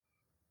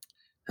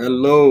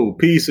Hello,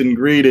 peace and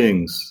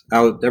greetings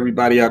out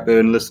everybody out there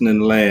in listening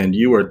land.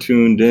 You are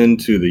tuned in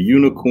to the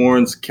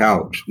Unicorn's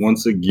Couch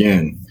once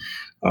again.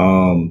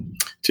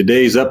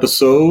 Today's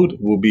episode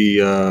will be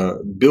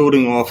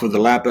building off of the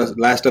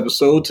last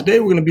episode. Today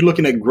we're going to be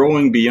looking at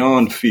growing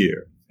beyond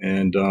fear.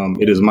 And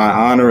it is my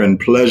honor and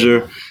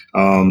pleasure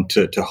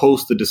to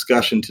host the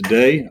discussion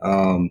today.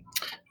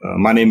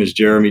 My name is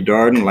Jeremy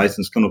Darden,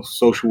 licensed clinical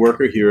social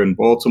worker here in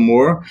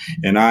Baltimore,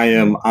 and I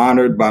am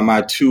honored by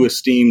my two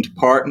esteemed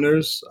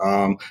partners.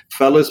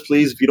 Fellas,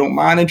 please, if you don't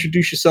mind,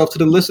 introduce yourself to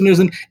the listeners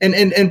and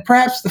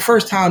perhaps the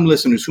first-time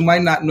listeners who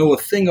might not know a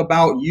thing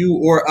about you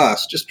or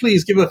us. Just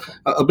please give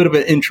a bit of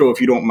an intro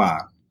if you don't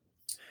mind.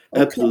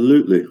 Okay.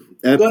 Absolutely.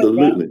 Ahead,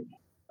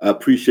 I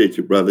appreciate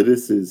you, brother.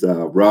 This is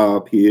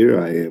Rob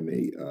here. I am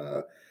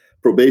a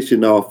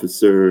probation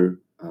officer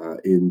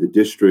in the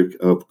District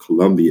of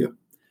Columbia.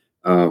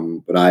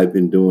 But I've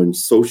been doing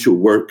social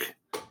work,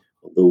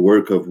 the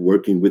work of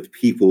working with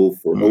people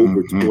for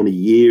over 20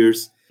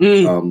 years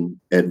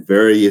at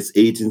various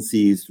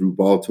agencies through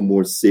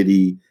Baltimore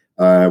City,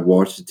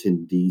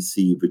 Washington,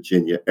 D.C.,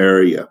 Virginia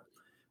area.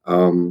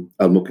 I'm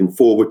looking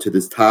forward to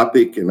this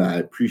topic, and I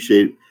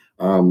appreciate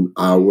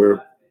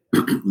our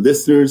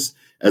listeners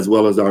as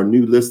well as our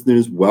new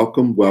listeners.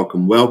 Welcome.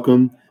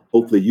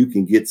 Hopefully you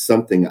can get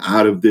something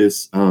out of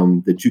this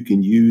that you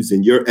can use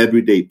in your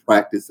everyday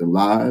practice and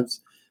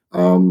lives.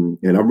 And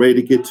I'm ready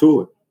to get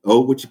to it. Oh,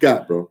 what you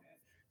got, bro?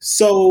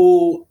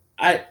 So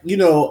I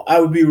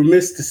would be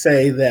remiss to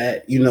say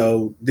that,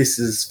 this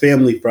is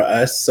family for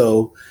us.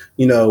 So,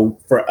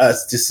 for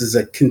us, this is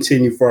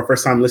for our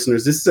first time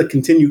listeners, this is a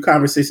continued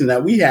conversation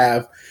that we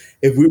have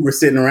if we were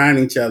sitting around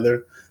each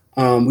other.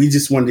 We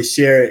just wanted to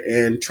share it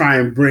and try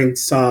and bring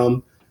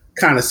some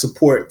kind of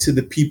support to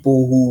the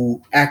people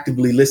who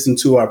actively listen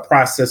to our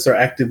process or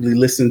actively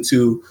listen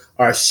to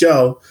our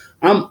show.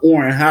 I'm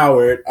Orin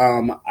Howard.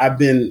 I've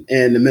been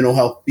in the mental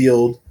health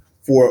field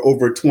for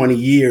over 20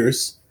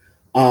 years.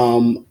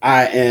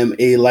 I am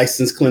a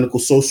licensed clinical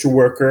social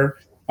worker.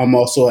 I'm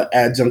also an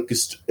adjunct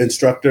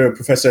instructor, a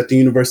professor at the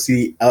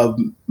University of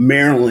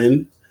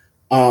Maryland.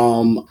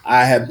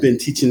 I have been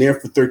teaching there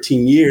for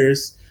 13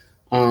 years.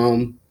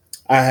 I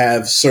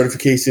have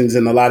certifications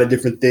in a lot of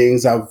different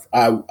things.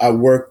 I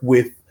work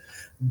with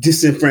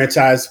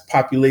disenfranchised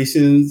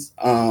populations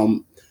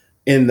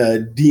in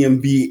the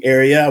DMV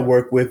area. I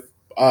work with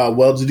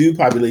well-to-do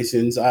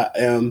populations. I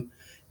am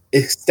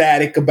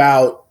ecstatic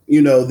about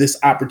this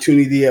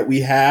opportunity that we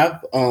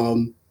have.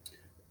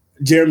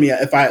 Jeremy,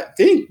 if I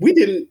think we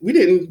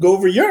didn't go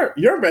over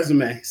your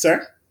resume,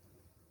 sir.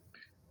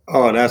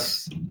 Oh,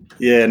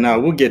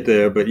 we'll get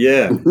there. But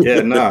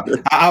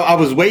I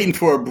was waiting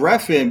for a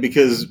breath in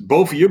because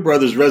both of your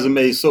brothers'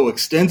 resume is so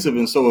extensive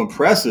and so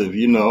impressive,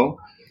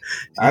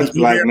 I was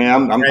like,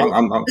 man, I'm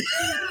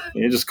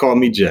you just call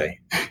me Jay.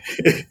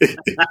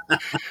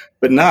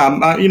 But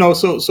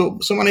so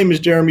my name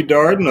is Jeremy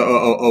Darden,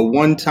 a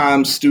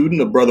one-time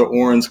student of Brother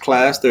Orin's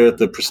class there at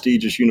the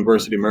prestigious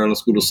University of Maryland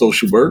School of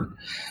Social Work.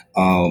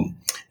 Honored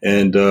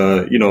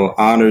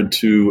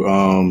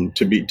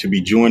to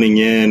be joining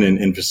in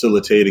and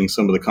facilitating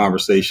some of the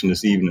conversation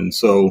this evening.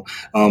 So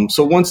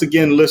once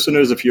again,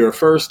 listeners, if you're a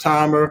first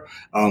timer,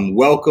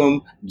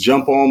 welcome,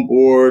 jump on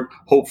board.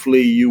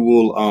 Hopefully you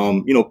will,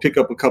 pick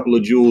up a couple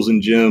of jewels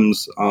and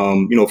gems,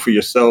 for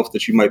yourself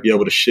that you might be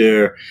able to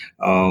share,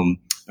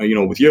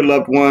 with your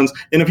loved ones.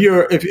 And if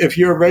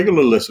you're a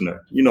regular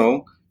listener, you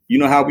know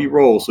how we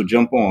roll. So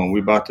jump on.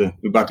 We're about to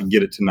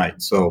get it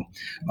tonight. So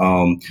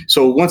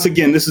once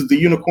again, this is the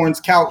Unicorn's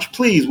Couch.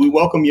 Please, we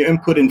welcome your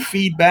input and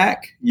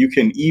feedback. You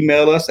can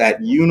email us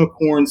at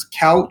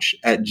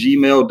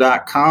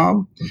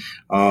unicornscouch@gmail.com.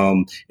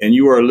 And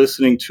you are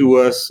listening to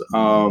us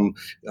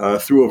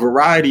through a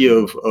variety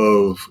of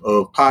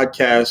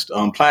podcast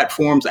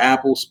platforms: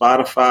 Apple,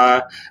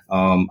 Spotify,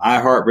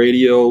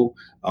 iHeartRadio,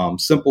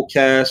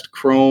 Simplecast,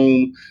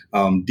 Chrome,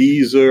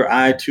 Deezer,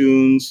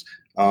 iTunes.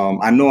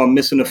 I know I'm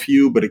missing a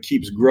few, but it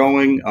keeps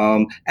growing,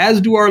 as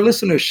do our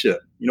listenership.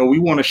 We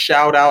want to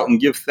shout out and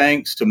give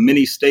thanks to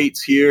many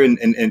states here in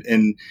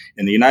the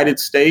United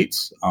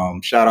States.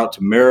 Shout out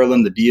to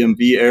Maryland, the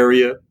DMV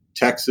area,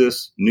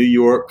 Texas, New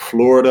York,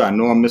 Florida. I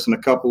know I'm missing a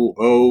couple.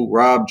 Oh,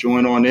 Rob,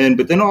 join on in.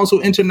 But then also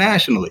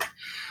internationally.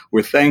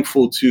 We're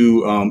thankful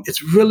to,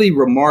 it's really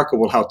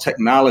remarkable how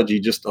technology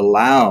just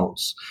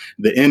allows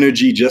the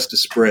energy just to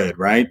spread,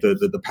 right?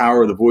 The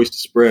power of the voice to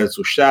spread.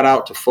 So shout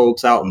out to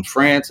folks out in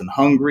France and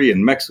Hungary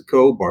and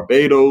Mexico,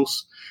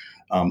 Barbados,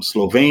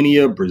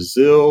 Slovenia,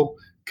 Brazil,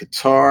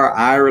 Qatar,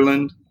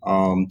 Ireland.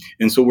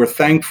 And so we're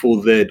thankful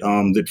that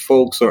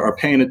folks are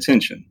paying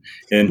attention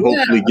and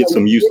hopefully get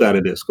some use out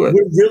of this. Go ahead.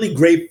 We're really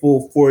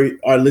grateful for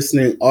our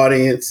listening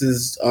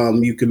audiences.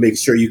 You can make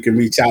sure you can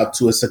reach out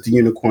to us at the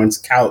Unicorn's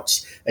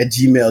Couch at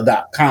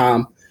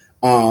gmail.com.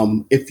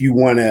 If you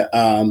want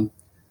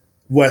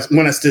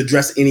us to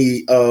address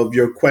any of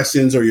your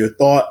questions or your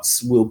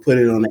thoughts, we'll put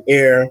it on the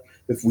air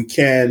if we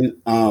can.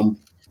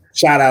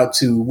 Shout out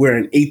to, we're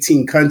in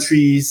 18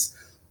 countries,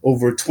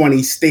 over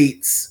 20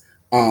 states.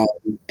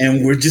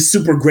 And we're just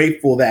super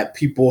grateful that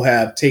people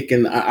have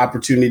taken an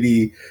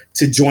opportunity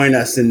to join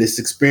us in this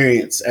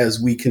experience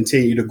as we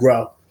continue to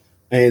grow.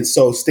 And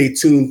so stay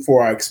tuned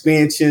for our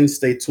expansion.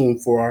 Stay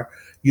tuned for,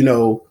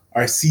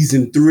 our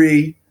season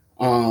 3.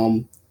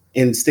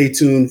 And stay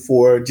tuned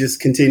for just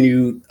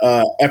continued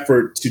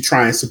effort to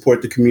try and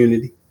support the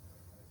community.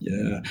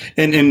 Yeah.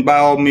 And by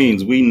all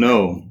means, we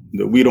know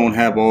that we don't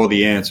have all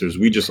the answers.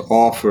 We just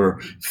offer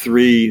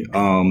 3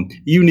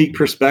 unique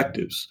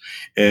perspectives.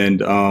 And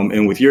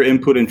with your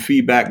input and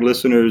feedback,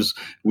 listeners,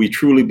 we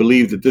truly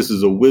believe that this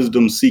is a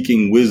wisdom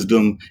seeking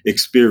wisdom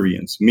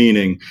experience,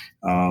 meaning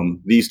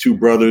these 2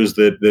 brothers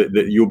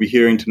that you'll be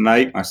hearing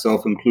tonight,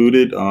 myself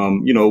included,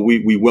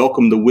 we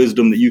welcome the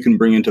wisdom that you can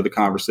bring into the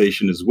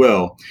conversation as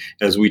well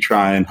as we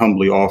try and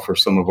humbly offer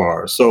some of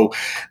ours. So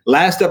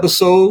last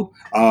episode,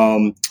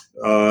 the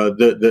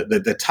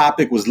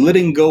topic was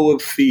letting go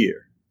of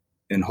fear,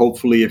 and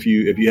hopefully, if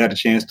you had a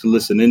chance to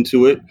listen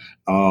into it,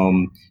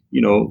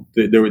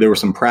 there were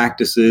some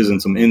practices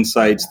and some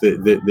insights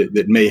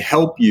that may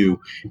help you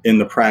in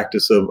the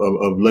practice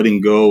of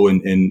letting go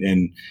and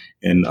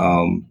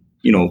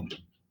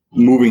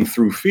moving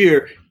through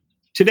fear.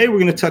 Today, we're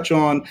going to touch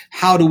on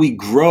how do we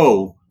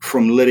grow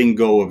from letting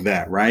go of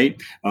that,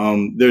 right?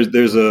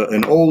 There's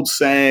an old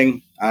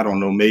saying, I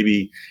don't know,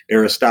 maybe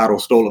Aristotle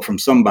stole it from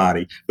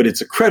somebody, but it's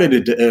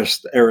accredited to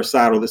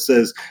Aristotle that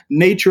says,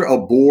 nature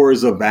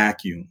abhors a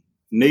vacuum.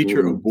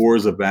 Nature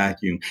abhors a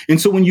vacuum. And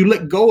so when you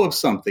let go of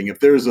something, if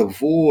there's a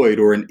void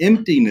or an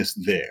emptiness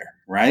there,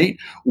 right,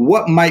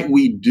 what might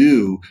we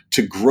do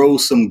to grow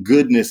some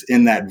goodness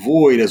in that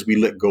void as we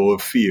let go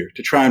of fear,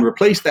 to try and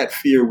replace that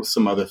fear with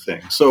some other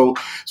thing? So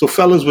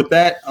fellas, with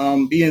that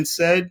being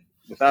said,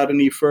 without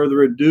any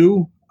further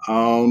ado,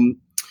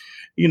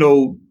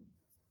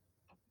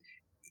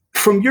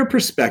 from your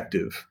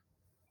perspective,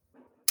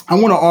 I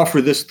want to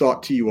offer this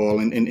thought to you all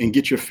and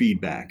get your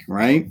feedback,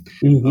 right?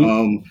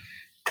 Mm-hmm.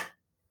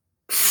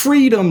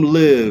 Freedom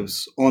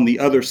lives on the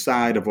other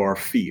side of our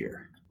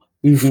fear.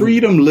 Mm-hmm.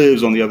 Freedom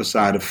lives on the other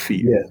side of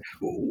fear. Yeah.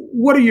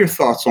 What are your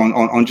thoughts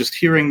on just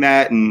hearing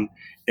that and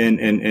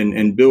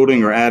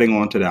building or adding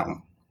on to that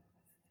one?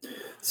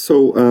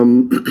 So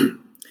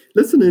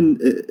listening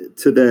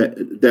to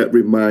that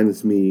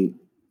reminds me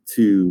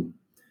to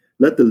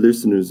let the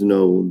listeners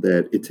know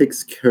that it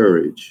takes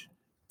courage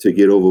to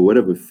get over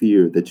whatever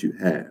fear that you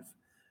have,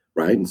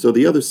 right? And so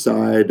the other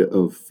side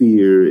of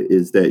fear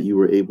is that you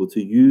were able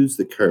to use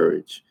the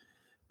courage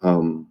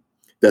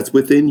that's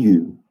within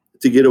you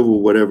to get over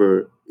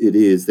whatever it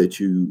is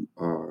that you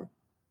are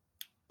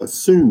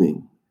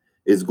assuming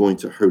is going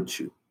to hurt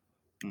you,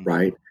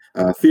 right?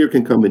 Fear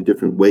can come in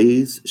different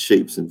ways,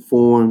 shapes and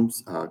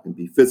forms, can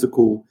be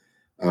physical,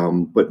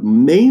 but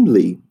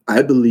mainly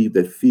I believe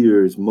that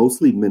fear is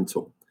mostly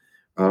mental.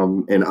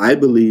 And I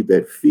believe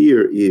that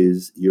fear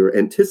is your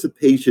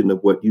anticipation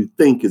of what you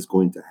think is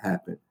going to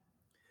happen.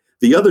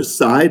 The other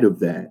side of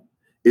that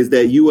is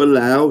that you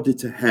allowed it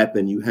to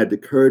happen. You had the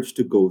courage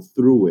to go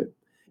through it.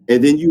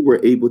 And then you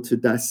were able to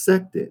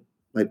dissect it.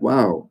 Like,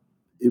 wow,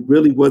 it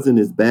really wasn't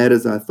as bad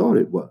as I thought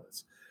it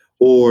was.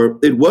 Or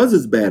it was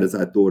as bad as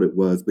I thought it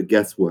was. But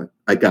guess what?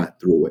 I got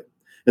through it.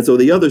 And so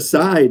the other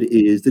side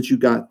is that you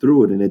got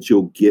through it and that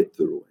you'll get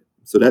through it.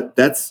 So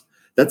that's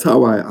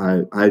how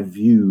I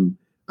view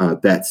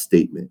that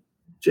statement,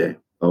 Jay.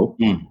 Oh.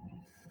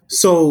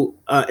 So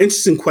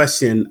interesting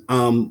question.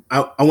 I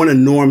want to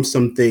norm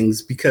some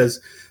things because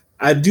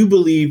I do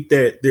believe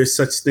that there's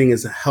such thing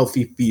as a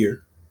healthy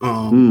fear.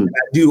 I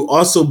do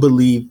also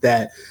believe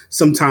that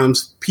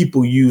sometimes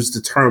people use the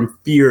term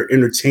fear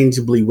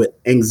interchangeably with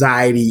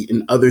anxiety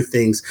and other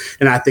things.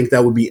 And I think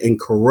that would be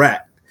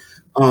incorrect.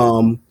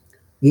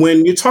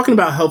 When you're talking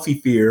about healthy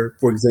fear,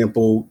 for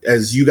example,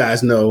 as you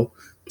guys know,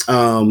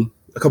 a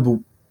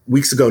couple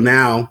weeks ago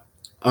now,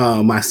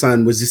 my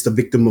son was just a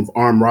victim of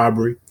armed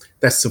robbery.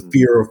 That's a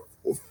fear of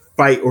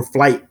fight or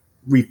flight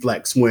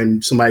reflex.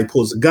 When somebody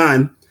pulls a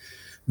gun,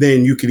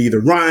 then you could either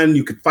run,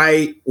 you could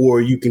fight,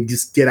 or you can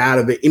just get out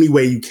of it any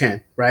way you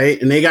can,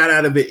 right? And they got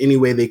out of it any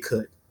way they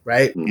could,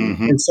 right?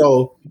 Mm-hmm. And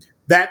so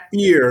that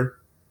fear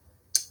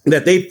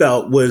that they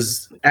felt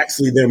was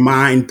actually their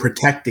mind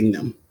protecting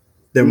them.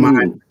 Their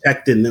mind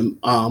protecting them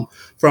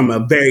from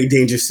a very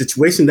dangerous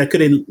situation that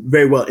could have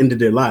very well ended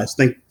their lives.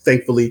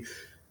 Thankfully,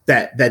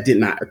 that did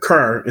not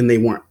occur and they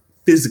weren't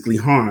physically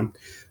harmed.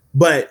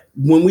 But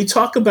when we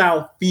talk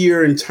about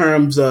fear in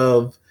terms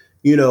of,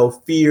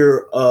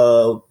 fear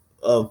of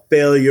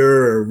failure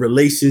or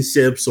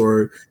relationships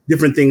or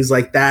different things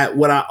like that,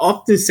 what I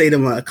often say to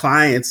my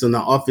clients and I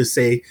often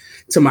say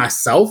to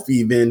myself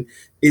even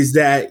is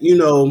that,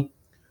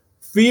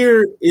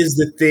 fear is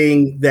the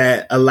thing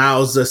that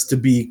allows us to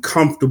be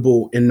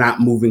comfortable in not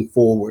moving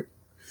forward.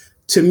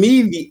 To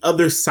me, the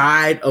other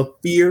side of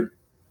fear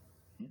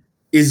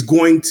is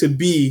going to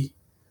be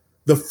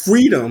the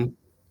freedom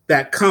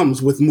that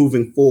comes with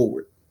moving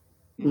forward.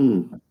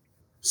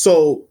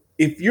 So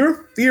if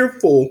you're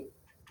fearful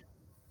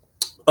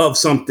of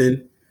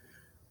something,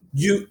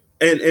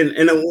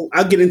 and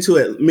I'll get into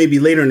it maybe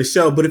later in the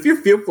show, but if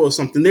you're fearful of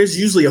something, there's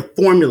usually a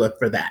formula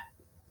for that,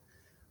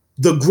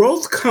 The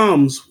growth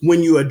comes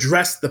when you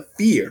address the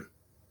fear.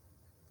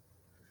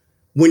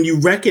 When you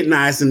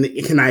recognize and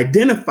can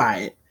identify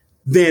it,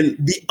 then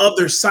the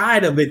other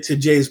side of it, to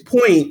Jay's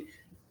point,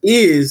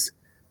 is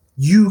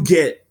you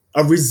get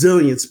a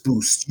resilience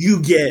boost.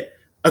 You get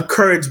a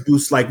courage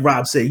boost, like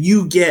Rob said.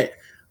 You get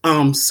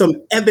some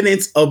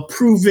evidence of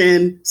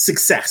proven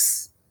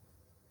success.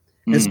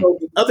 And so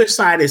the other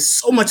side is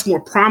so much more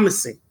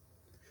promising.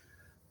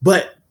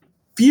 But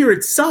fear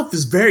itself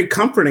is very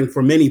comforting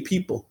for many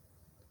people.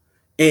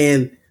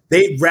 And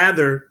they'd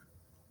rather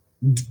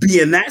be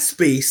in that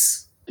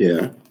space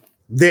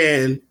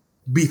than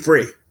be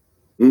free.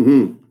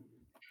 Mm-hmm.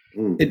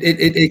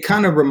 It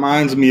kind of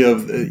reminds me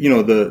of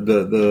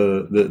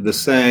the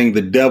saying,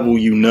 the devil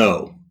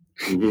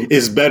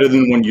is better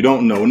than one you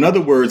don't know. In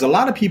other words, a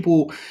lot of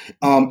people,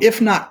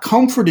 if not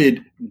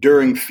comforted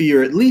during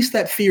fear, at least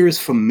that fear is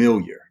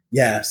familiar.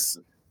 Yes.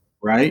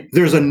 Right.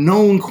 There's a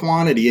known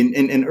quantity.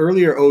 And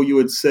earlier, you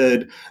had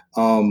said,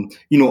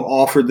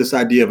 offered this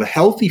idea of a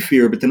healthy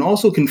fear, but then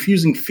also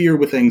confusing fear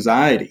with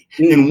anxiety.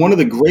 And one of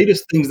the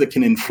greatest things that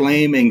can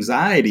inflame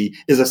anxiety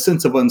is a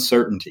sense of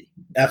uncertainty.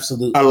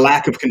 Absolutely. A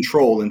lack of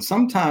control. And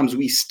sometimes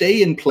we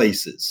stay in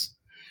places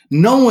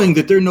knowing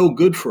that they're no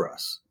good for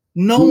us,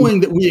 knowing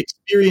that we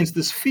experience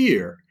this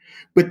fear,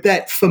 but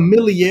that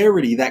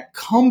familiarity, that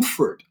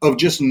comfort of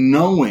just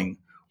knowing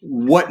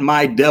what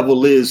my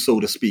devil is, so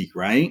to speak,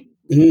 right?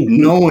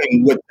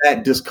 Knowing what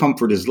that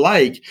discomfort is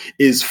like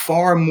is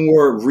far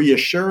more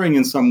reassuring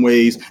in some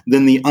ways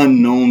than the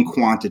unknown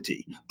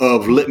quantity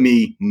of let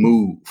me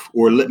move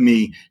or let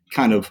me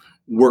kind of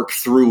work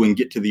through and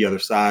get to the other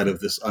side of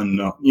this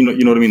unknown. You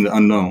know what I mean? The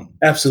unknown.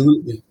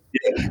 Absolutely.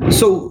 Yeah.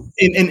 So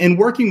in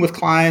working with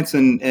clients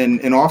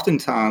and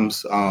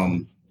oftentimes,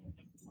 the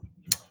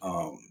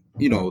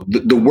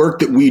work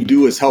that we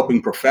do is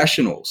helping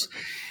professionals.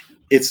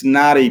 It's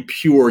not a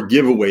pure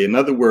giveaway. In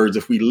other words,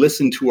 if we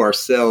listen to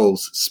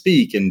ourselves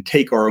speak and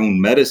take our own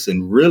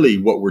medicine, really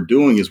what we're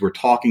doing is we're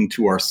talking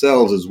to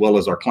ourselves as well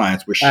as our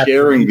clients. We're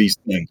sharing these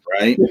things,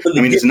 right?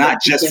 I mean, it's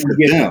not just for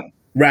them.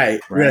 Right.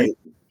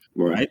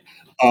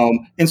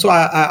 And so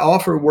I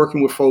offer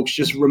working with folks,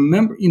 just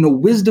remember,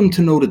 wisdom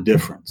to know the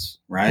difference,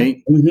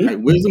 right? Right?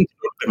 Wisdom to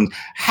know the difference.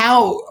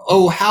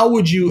 How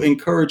would you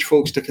encourage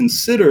folks to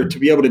consider to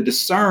be able to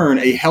discern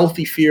a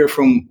healthy fear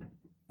from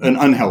an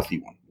unhealthy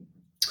one?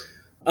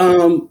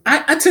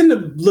 I tend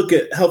to look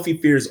at healthy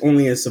fears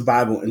only as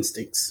survival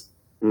instincts.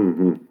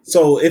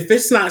 So if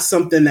it's not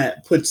something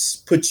that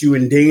puts you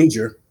in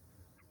danger,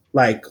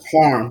 like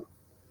harm,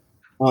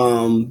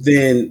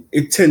 then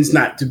it tends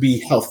not to be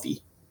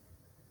healthy.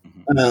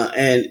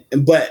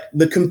 But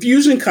the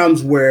confusion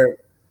comes where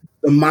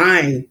the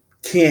mind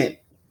can't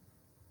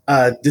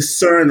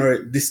discern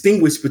or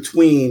distinguish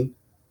between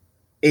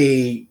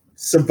a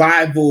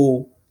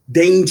survival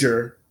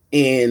danger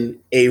and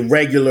a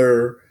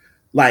regular,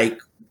 like,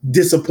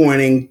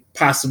 disappointing,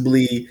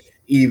 possibly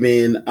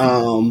even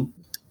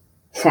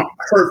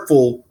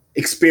hurtful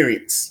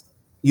experience.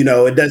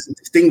 It doesn't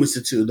distinguish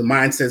the two. The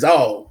mind says,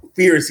 oh,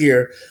 fear is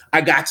here.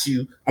 I got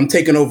you. I'm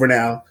taking over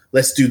now.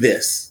 Let's do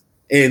this.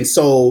 And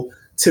so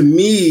to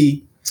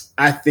me,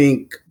 I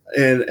think,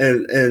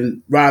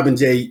 and Rob and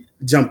Jay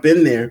jump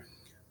in there,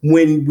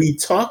 when we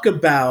talk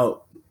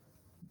about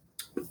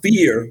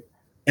fear,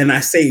 and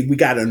I say we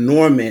got to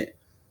norm it,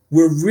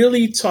 we're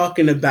really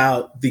talking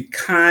about the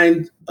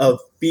kind of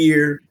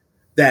fear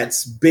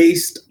that's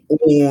based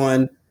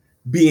on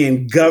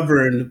being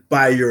governed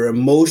by your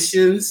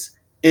emotions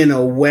in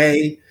a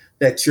way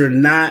that you're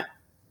not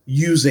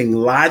using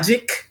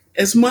logic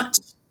as much.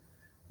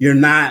 You're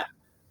not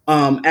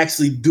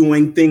actually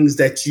doing things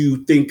that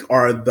you think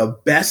are the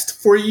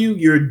best for you.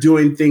 You're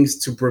doing things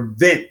to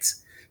prevent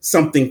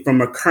something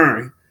from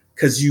occurring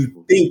because you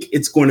think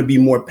it's going to be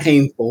more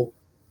painful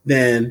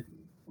than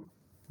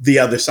the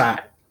other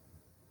side.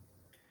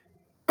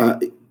 I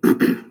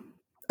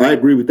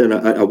agree with that.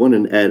 I want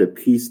to add a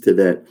piece to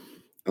that.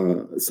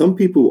 Some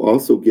people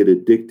also get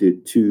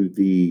addicted to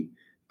the,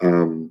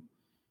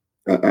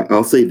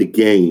 I'll say the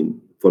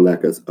game, for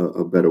lack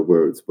of better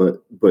words,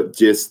 but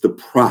just the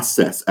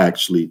process,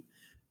 actually,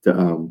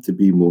 to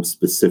be more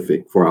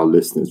specific for our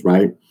listeners,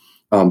 right?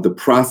 The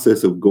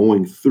process of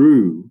going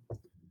through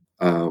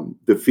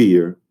the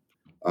fear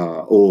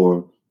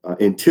or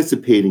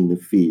anticipating the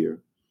fear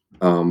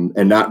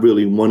and not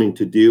really wanting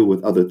to deal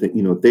with other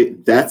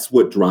things. That's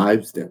what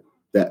drives them.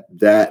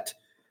 That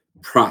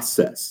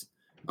process.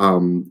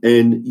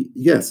 And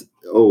yes,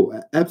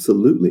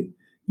 absolutely.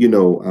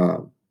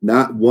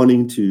 Not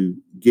wanting to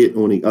get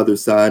on the other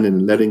side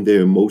and letting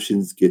their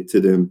emotions get to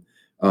them,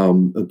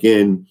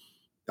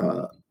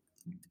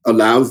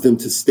 allows them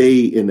to stay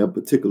in a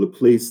particular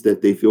place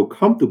that they feel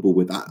comfortable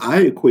with.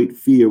 I equate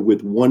fear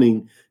with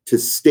wanting to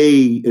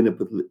stay in a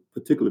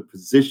particular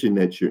position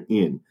that you're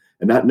in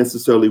and not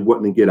necessarily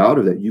wanting to get out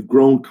of that. You've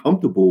grown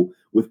comfortable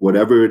with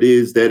whatever it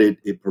is that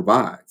it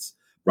provides.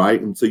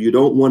 Right. And so you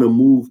don't want to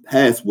move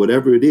past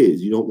whatever it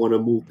is. You don't want to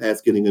move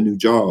past getting a new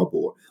job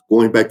or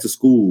going back to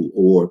school,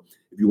 or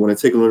if you want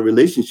to take on a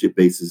relationship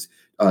basis,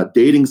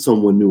 dating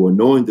someone new or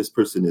knowing this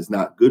person is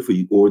not good for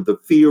you, or the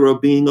fear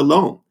of being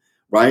alone,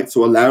 right?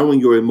 So allowing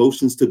your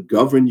emotions to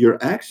govern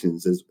your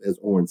actions, as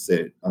Orin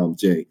said,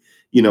 Jay,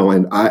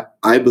 and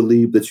I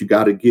believe that you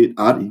got to get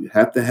out. You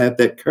have to have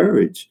that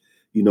courage,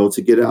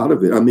 to get out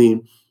of it. I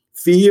mean,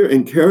 fear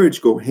and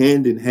courage go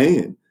hand in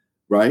hand,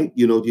 right?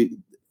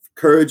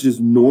 Courage is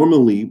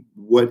normally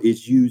what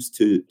is used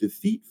to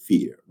defeat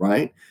fear,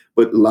 right?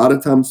 But a lot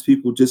of times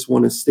people just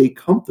want to stay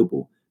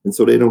comfortable. And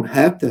so they don't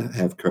have to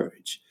have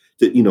courage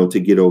to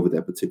get over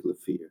that particular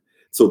fear.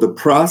 So the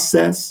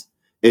process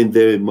and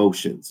their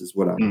emotions is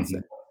what I would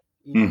say.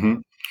 Mm-hmm.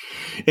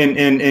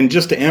 And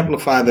just to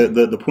amplify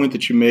the point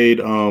that you made,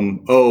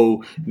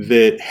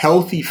 that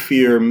healthy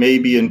fear may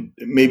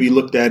be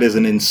looked at as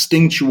an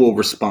instinctual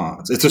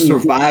response. It's a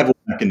survival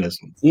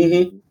mechanism,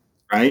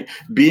 right?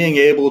 Being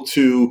able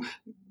to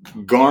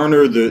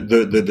garner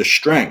the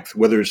strength,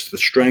 whether it's the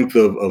strength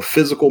of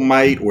physical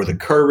might or the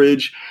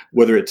courage,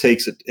 whether it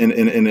takes it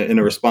in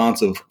a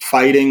response of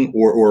fighting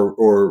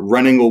or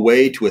running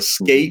away to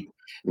escape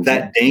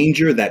that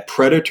danger, that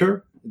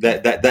predator,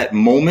 that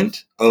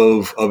moment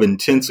of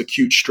intense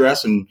acute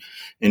stress and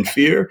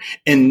fear,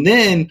 and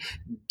then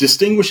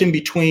distinguishing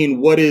between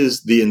what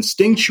is the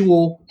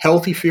instinctual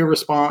healthy fear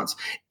response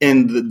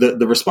and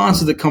the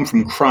responses that come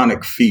from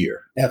chronic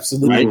fear.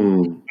 Absolutely.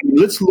 Right?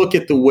 Let's look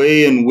at the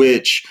way in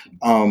which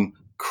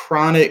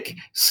chronic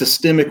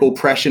systemic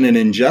oppression and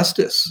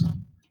injustice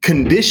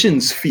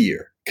conditions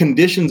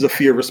a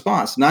fear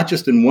response, not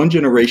just in one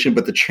generation,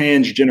 but the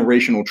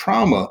transgenerational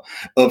trauma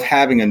of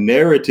having a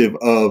narrative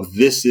of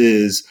this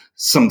is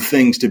some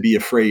things to be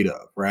afraid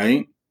of,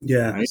 right?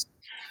 Yeah. Right?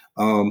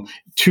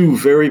 Two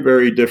very,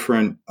 very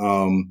different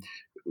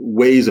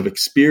ways of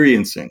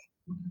experiencing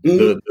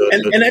the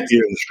fear and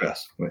the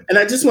stress. Right. And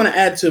I just want to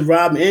add to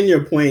Rob and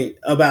your point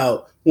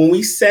about when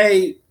we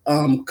say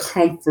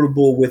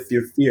comfortable with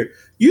your fear,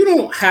 you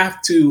don't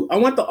have to. I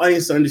want the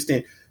audience to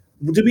understand,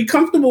 to be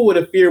comfortable with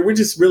a fear, we're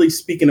just really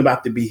speaking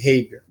about the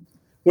behavior.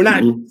 We're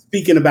not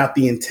speaking about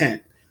the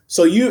intent.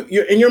 So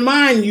you're in your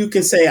mind, you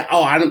can say,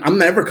 "Oh, I'm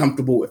never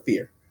comfortable with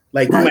fear."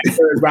 Like you might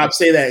hear Rob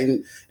say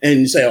that, and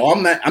you say, "Oh,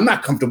 I'm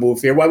not comfortable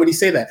with fear." Why would he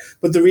say that?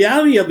 But the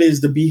reality of it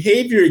is, the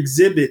behavior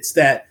exhibits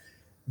that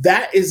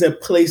is a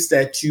place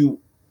that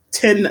you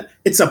tend.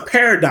 It's a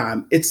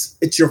paradigm.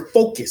 It's your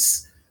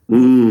focus.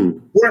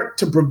 Work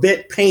to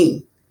prevent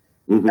pain,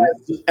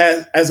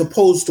 as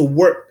opposed to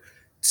work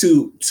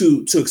to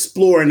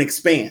explore and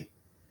expand,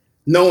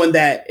 knowing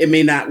that it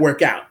may not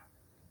work out.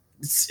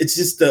 It's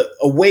just a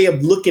way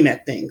of looking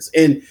at things,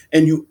 and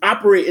you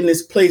operate in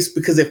this place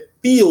because it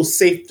feels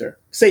safer,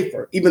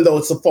 even though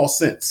it's a false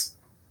sense.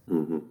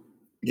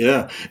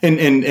 Yeah,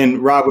 and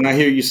Rob, when I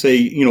hear you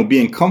say,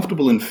 being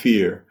comfortable in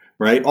fear,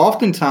 right?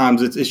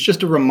 Oftentimes it's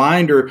just a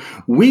reminder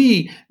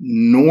we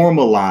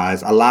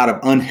normalize a lot of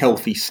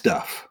unhealthy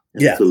stuff.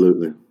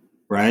 Absolutely.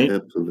 Right.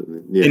 Absolutely.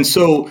 Yeah. And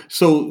so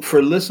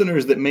for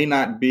listeners that may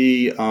not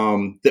be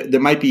that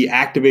might be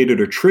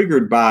activated or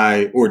triggered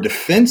by or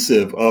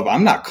defensive of,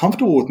 I'm not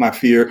comfortable with my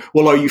fear.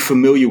 Well, are you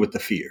familiar with the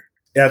fear?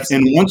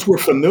 Absolutely. And once we're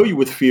familiar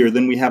with fear,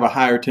 then we have a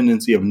higher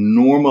tendency of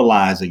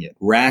normalizing it,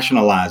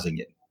 rationalizing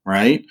it.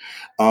 Right.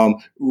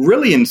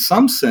 Really, in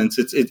some sense,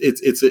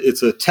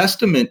 it's a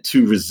testament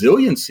to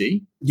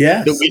resiliency.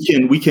 Yes.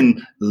 That we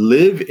can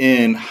live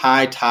in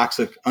high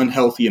toxic,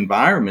 unhealthy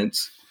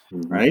environments.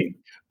 Right.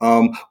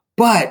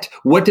 But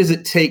what does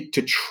it take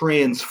to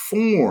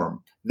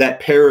transform that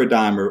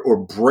paradigm or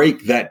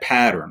break that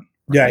pattern?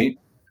 Right?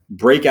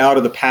 Break out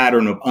of the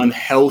pattern of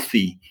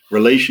unhealthy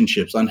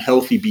relationships,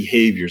 unhealthy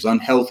behaviors,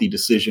 unhealthy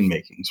decision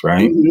makings,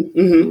 right?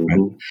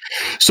 Right?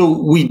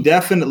 So we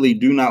definitely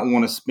do not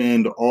want to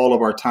spend all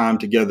of our time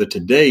together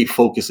today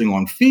focusing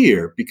on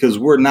fear, because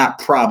we're not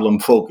problem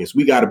focused.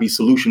 We got to be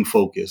solution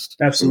focused.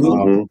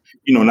 Absolutely.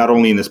 Not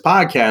only in this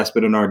podcast,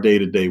 but in our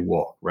day-to-day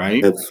walk,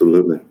 right?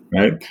 Absolutely.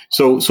 Right.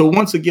 So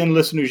once again,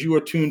 listeners, you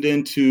are tuned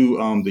into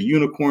the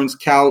Unicorn's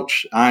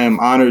Couch. I am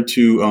honored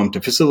to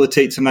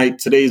facilitate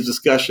today's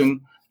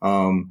discussion.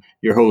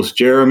 Your host,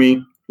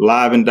 Jeremy,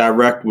 live and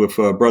direct with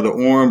Brother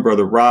Orin,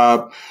 Brother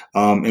Rob.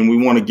 And we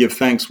want to give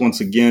thanks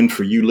once again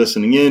for you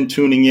listening in,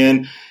 tuning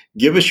in.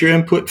 Give us your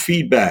input,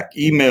 feedback.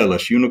 Email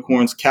us,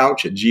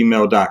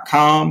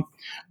 unicornscouch@gmail.com,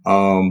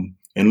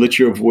 and let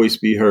your voice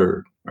be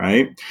heard.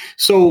 Right.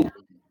 So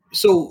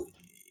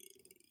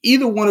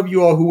either one of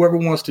you all, whoever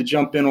wants to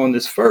jump in on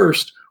this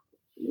first,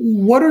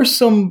 what are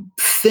some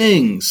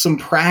things, some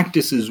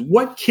practices,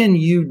 what can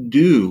you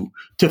do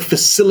to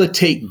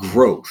facilitate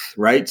growth,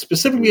 right?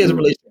 Specifically as it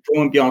relates to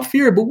growing beyond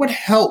fear, but what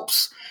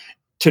helps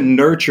to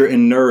nurture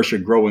and nourish a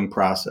growing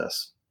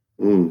process?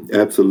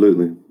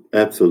 Absolutely.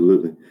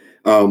 Absolutely.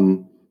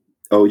 You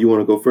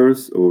want to go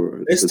first,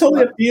 or it's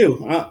totally up to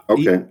you?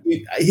 Okay.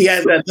 He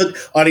has that look,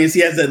 audience.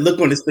 He has that look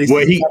on his face.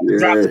 Well, you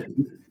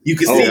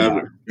can see.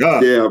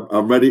 Yeah,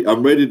 I'm ready.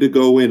 I'm ready to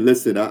go in.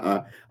 Listen,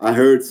 I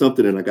heard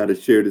something, and I got to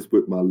share this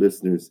with my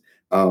listeners.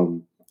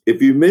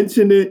 If you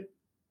mention it,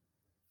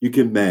 you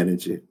can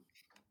manage it.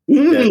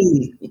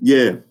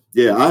 Yeah.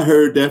 Yeah, I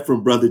heard that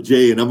from Brother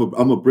Jay, and I'm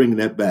gonna bring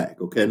that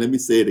back. Okay, let me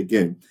say it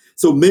again.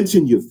 So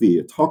mention your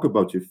fear, talk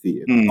about your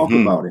fear, talk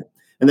about it,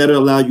 and that'll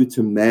allow you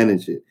to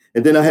manage it.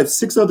 And then I have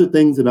 6 other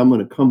things that I'm going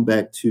to come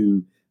back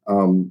to.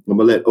 I'm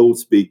gonna let O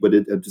speak, but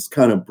I'm just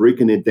kind of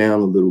breaking it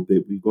down a little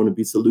bit. We're going to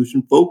be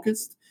solution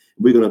focused.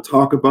 We're going to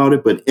talk about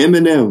it, but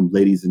M&M,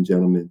 ladies and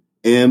gentlemen,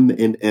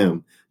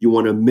 M&M. You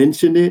want to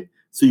mention it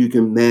so you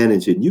can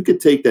manage it. And you could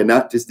take that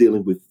not just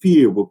dealing with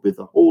fear, but with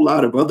a whole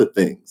lot of other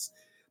things.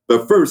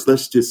 But first,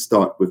 let's just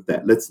start with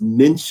that. Let's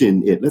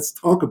mention it. Let's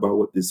talk about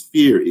what this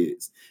fear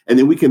is. And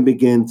then we can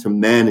begin to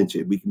manage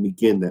it. We can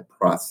begin that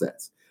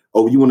process.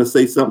 Oh, you want to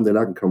say something, then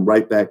I can come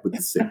right back with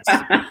the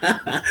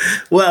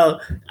 6. Well,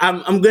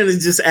 I'm going to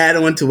just add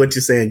on to what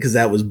you're saying, because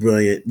that was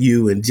brilliant.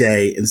 You and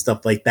Jay and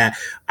stuff like that.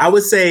 I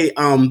would say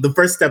the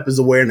first step is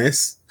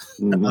awareness.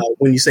 Mm-hmm.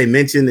 When you say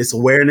mention, it's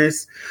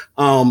awareness.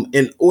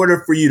 In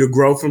order for you to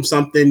grow from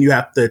something, you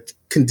have to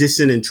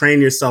condition and train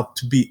yourself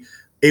to be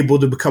able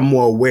to become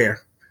more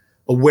aware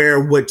of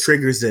what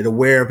triggers it,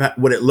 aware of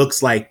what it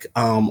looks like,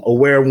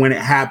 aware of when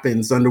it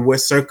happens, under what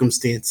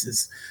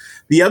circumstances.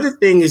 The other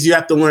thing is you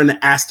have to learn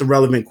to ask the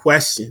relevant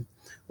question.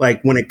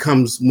 Like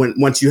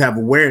once you have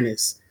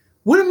awareness,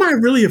 what am I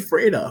really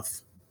afraid of?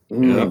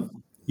 Yeah.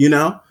 You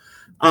know,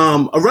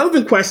 a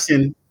relevant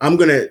question. I'm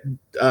going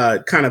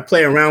to kind of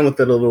play around with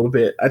it a little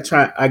bit.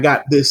 I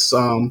got this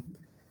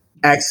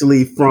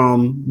actually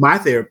from my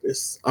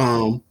therapist.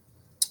 Shout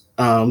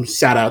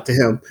out to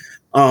him.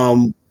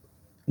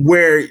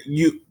 Where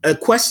a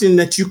question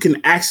that you can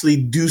actually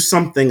do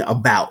something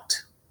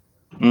about.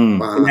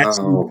 Wow.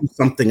 Actually do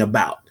something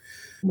about.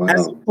 Wow.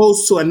 As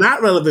opposed to a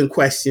not relevant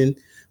question,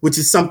 which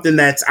is something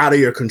that's out of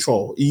your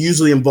control. It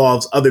usually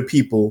involves other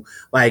people.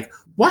 Like,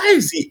 why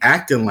is he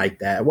acting like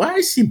that? Why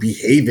is she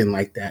behaving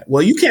like that?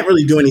 Well, you can't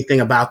really do anything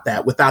about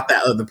that without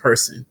that other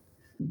person.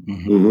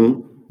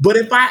 Mm-hmm. But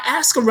if I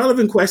ask a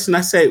relevant question,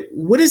 I say,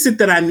 what is it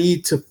that I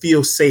need to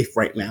feel safe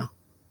right now?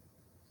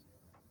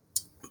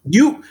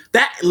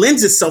 That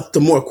lends itself to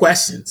more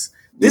questions.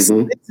 This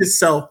lends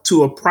itself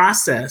to a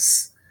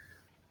process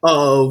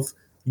of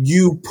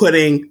you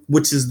putting,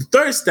 which is the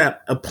third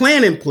step, a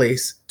plan in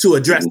place to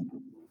address it.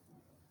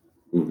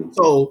 Mm-hmm.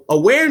 So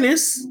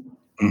awareness,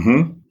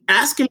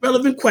 asking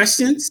relevant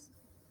questions,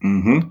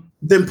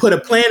 then put a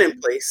plan in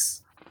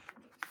place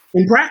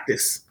in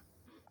practice.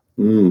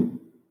 I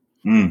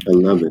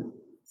love it.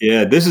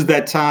 Yeah, this is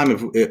that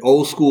time if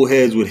old school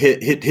heads would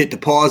hit the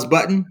pause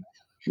button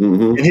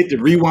and hit the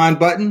rewind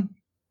button,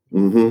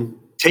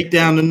 take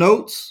down the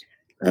notes.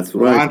 That's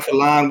right. Line for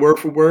line, word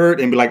for word,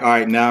 and be like, all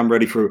right, now I'm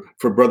ready for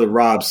Brother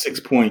Rob's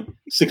 6-point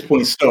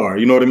star.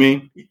 You know what I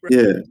mean?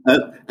 Yeah,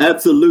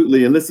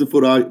 absolutely. And listen,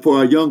 for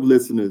our young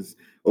listeners,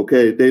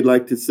 okay, they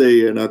like to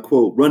say, and I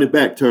quote, "Run it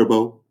back,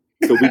 Turbo."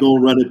 So we're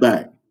gonna run it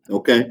back,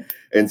 okay?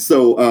 And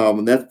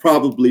so that's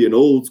probably an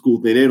old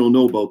school thing. They don't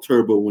know about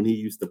Turbo when he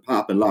used to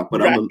pop and lock,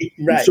 but I'm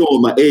showing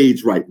my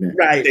age right now.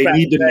 Right. They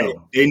need to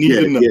know. They need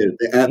to know. Yeah,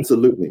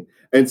 absolutely.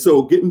 And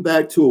so getting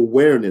back to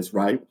awareness,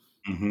 right?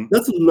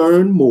 Let's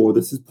learn more.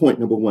 This is point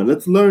number 1.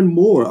 Let's learn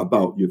more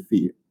about your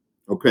fear.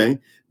 Okay.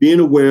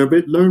 Being aware of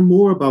it, learn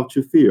more about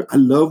your fear. I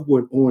love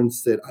what Orin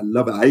said. I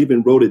love it. I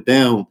even wrote it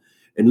down.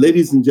 And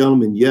ladies and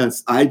gentlemen,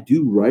 yes, I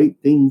do write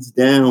things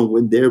down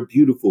when they're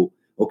beautiful.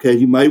 Okay.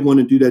 You might want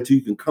to do that too.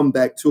 You can come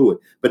back to it.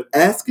 But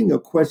asking a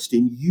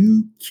question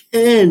you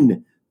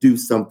can do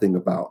something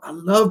about. I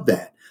love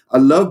that.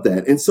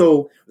 And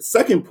so the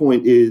second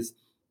point is,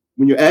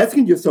 when you're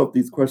asking yourself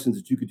these questions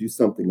that you could do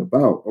something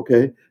about,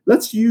 okay,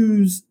 let's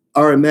use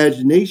our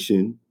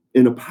imagination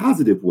in a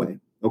positive way,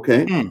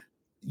 okay?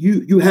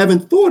 You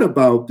haven't thought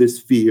about this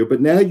fear, but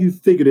now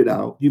you've figured it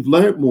out. You've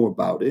learned more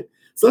about it.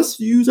 So let's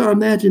use our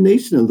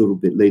imagination a little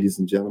bit, ladies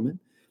and gentlemen.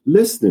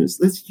 Listeners,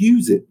 let's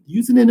use it.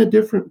 Use it in a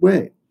different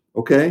way,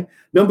 okay?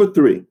 Number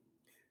 3,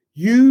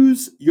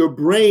 use your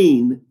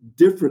brain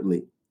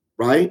differently,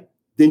 right,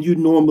 than you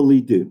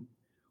normally do.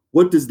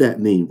 What does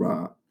that mean,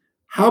 Rob?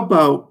 How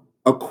about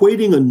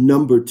equating a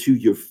number to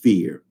your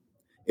fear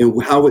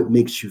and how it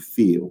makes you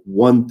feel,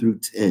 1 through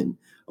 10,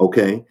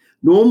 okay?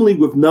 Normally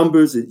with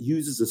numbers, it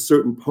uses a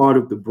certain part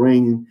of the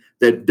brain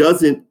that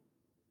doesn't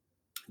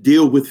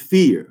deal with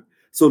fear.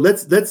 So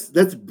let's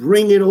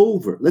bring it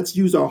over. Let's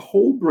use our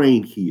whole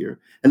brain here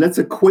and let's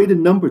equate a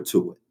number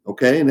to it,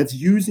 okay? And that's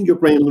using your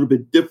brain a little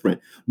bit different.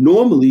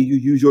 Normally, you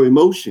use your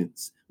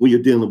emotions when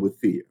you're dealing with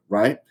fear,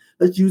 right?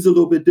 Let's use it a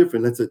little bit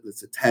different. Let's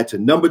attach a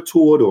number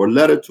to it or a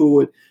letter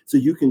to it so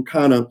you can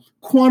kind of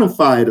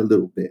quantify it a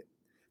little bit.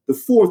 The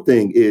 4th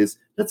thing is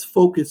let's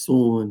focus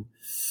on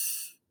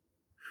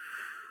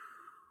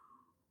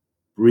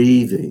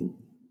breathing.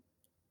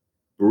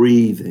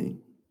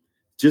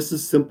 Just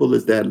as simple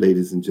as that,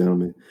 ladies and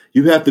gentlemen.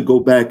 You have to go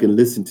back and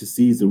listen to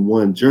season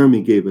 1.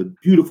 Jeremy gave a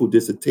beautiful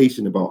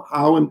dissertation about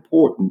how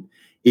important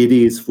it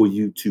is for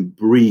you to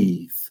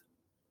breathe.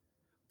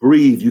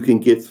 Breathe, you can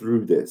get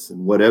through this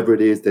and whatever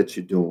it is that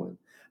you're doing.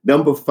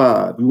 Number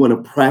 5, we want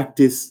to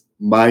practice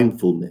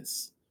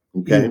mindfulness,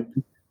 okay?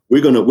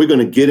 we're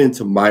gonna get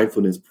into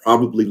mindfulness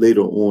probably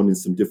later on in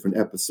some different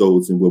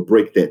episodes, and we'll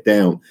break that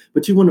down.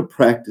 But you want to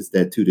practice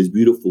that too. There's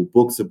beautiful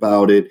books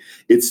about it.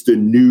 It's the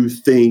new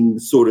thing,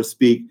 so to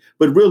speak.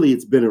 But really,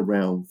 it's been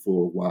around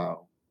for a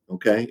while.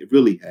 Okay, it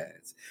really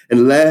has.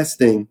 And last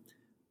thing,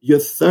 your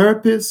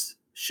therapist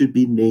should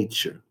be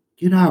nature.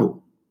 Get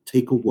out,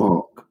 take a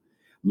walk,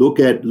 look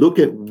at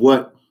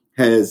what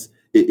is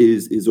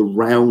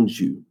around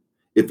you.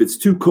 If it's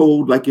too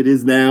cold, like it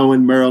is now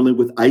in Maryland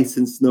with ice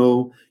and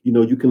snow,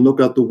 you can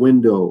look out the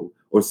window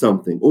or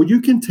something, or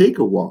you can take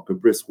a walk, a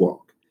brisk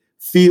walk,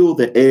 feel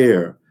the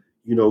air.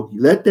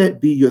 Let that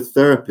be your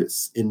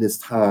therapist in this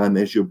time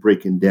as you're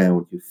breaking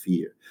down your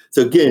fear.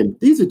 So again,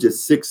 these are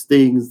just 6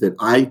 things that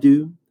I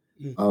do,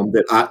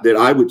 that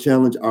I would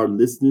challenge our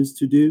listeners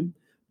to do.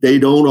 They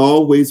don't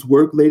always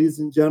work, ladies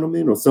and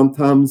gentlemen, or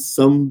sometimes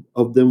some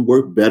of them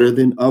work better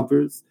than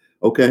others.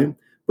 Okay,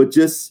 but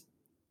just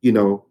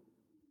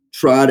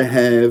try to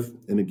have,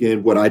 and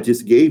again, what I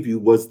just gave you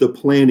was the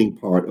planning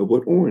part of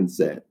what Orin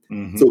said.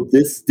 Mm-hmm. So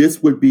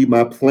this would be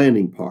my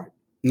planning part.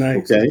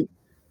 Nice.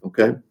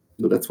 Okay.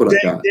 So that's what I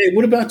got. Dave,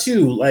 what about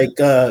you? Like,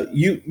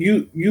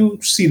 you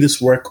see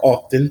this work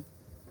often.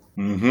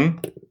 Mm-hmm.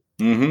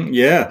 Mm-hmm.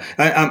 Yeah,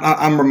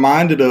 I'm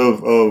reminded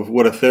of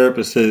what a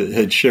therapist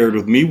had shared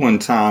with me one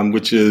time,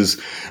 which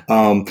is,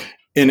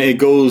 and it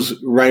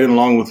goes right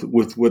along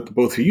with what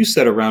both of you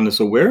said around this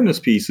awareness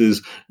piece,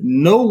 is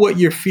know what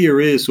your fear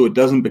is so it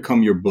doesn't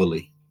become your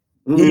bully.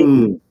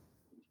 Right?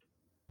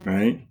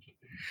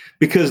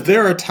 Because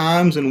there are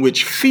times in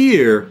which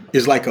fear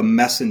is like a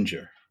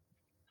messenger,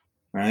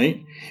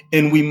 right?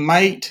 And we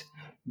might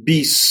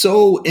be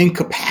so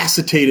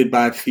incapacitated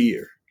by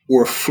fear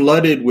or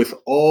flooded with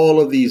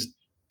all of these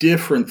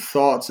different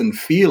thoughts and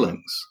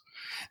feelings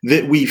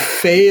that we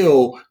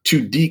fail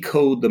to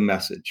decode the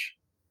message.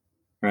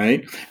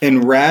 Right.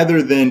 And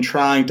rather than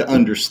trying to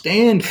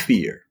understand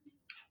fear,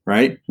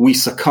 right, we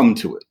succumb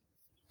to it.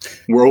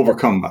 We're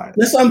overcome by it.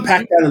 Let's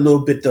unpack that a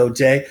little bit, though,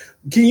 Jay.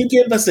 Can you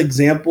give us an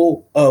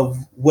example of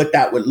what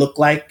that would look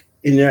like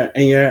in your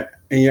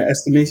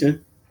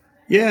estimation?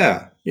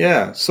 Yeah.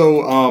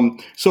 So I'm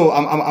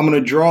going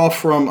to draw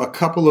from a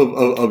couple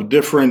of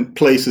different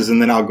places,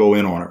 and then I'll go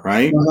in on it.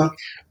 Right.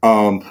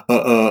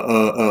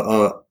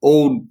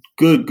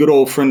 Good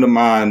old friend of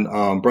mine,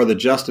 Brother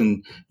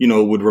Justin,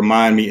 would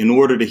remind me, in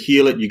order to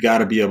heal it, you got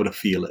to be able to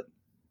feel it.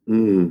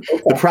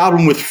 Okay. The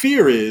problem with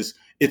fear is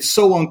it's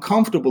so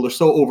uncomfortable or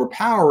so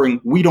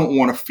overpowering, we don't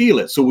want to feel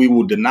it. So we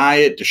will deny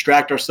it,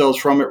 distract ourselves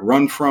from it,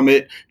 run from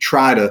it,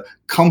 try to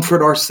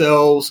comfort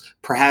ourselves,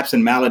 perhaps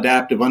in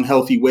maladaptive,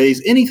 unhealthy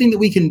ways, anything that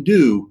we can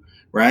do.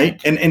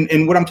 Right.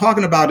 And what I'm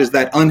talking about is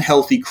that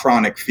unhealthy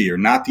chronic fear,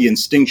 not the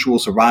instinctual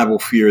survival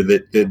fear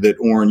that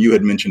Orin, you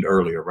had mentioned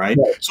earlier. Right.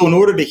 So in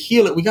order to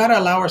heal it, we got to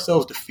allow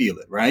ourselves to feel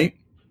it. Right.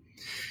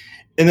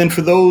 And then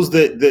for those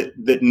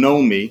that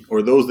know me,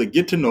 or those that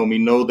get to know me,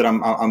 know that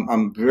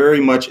I'm very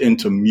much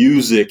into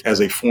music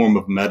as a form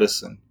of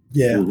medicine.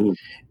 Yeah. Mm-hmm.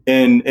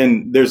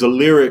 And there's a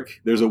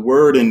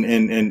word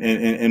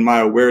in my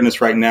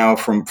awareness right now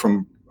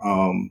from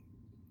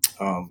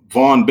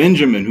Vaughn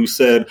Benjamin, who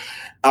said,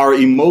 our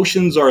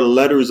emotions are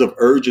letters of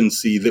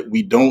urgency that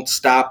we don't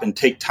stop and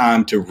take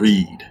time to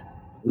read.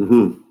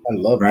 Mm-hmm. I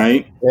love it.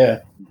 Right? Yeah.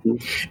 Mm-hmm.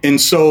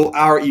 And so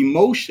our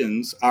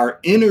emotions,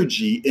 our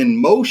energy in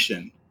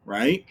motion,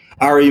 right?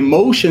 Our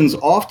emotions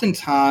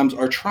oftentimes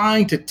are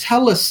trying to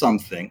tell us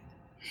something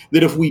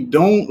that if we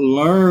don't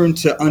learn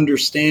to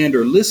understand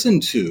or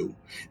listen to,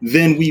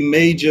 then we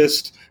may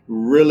just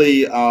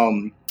really,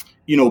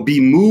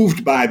 be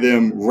moved by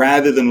them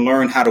rather than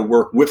learn how to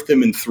work with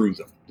them and through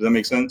them. Does that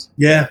make sense?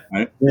 Yeah.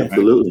 Right?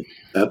 Absolutely.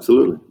 Right?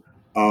 Absolutely.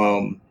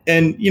 I'll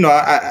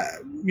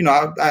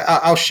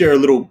share a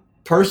little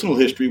personal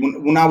history.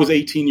 When I was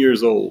 18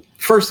 years old,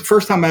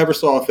 first time I ever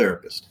saw a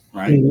therapist,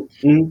 right?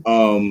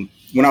 Mm-hmm.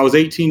 When I was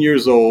 18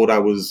 years old, I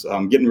was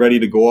getting ready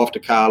to go off to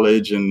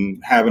college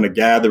and having a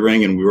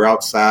gathering, and we were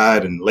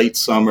outside in late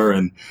summer,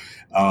 and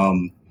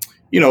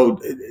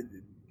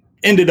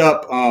ended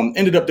up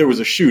there was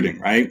a shooting,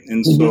 right?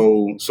 And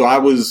mm-hmm. so I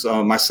was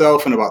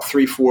myself and about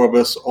 3-4 of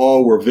us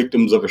all were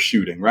victims of a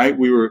shooting, right?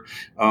 We were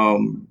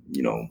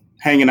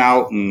hanging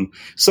out, and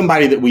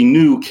somebody that we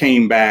knew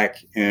came back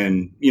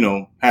and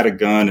had a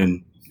gun,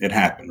 and it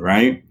happened,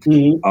 right?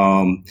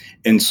 Mm-hmm.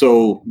 And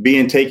so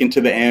being taken to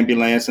the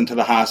ambulance and to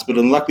the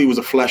hospital, and luckily it was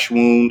a flesh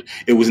wound.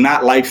 It was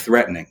not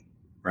life-threatening,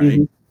 right?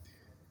 Mm-hmm.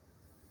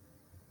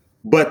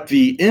 But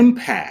the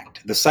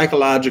impact, the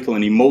psychological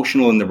and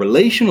emotional and the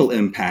relational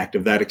impact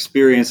of that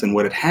experience and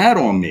what it had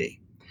on me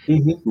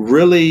mm-hmm.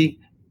 really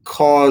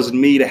caused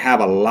me to have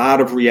a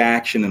lot of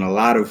reaction and a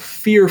lot of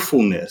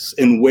fearfulness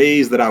in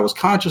ways that I was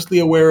consciously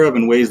aware of,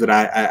 and ways that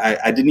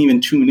I didn't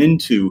even tune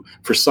into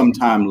for some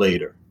time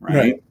later,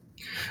 right?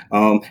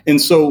 And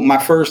so my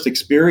first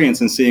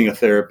experience in seeing a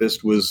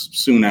therapist was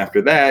soon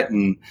after that.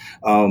 And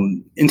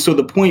so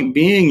the point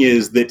being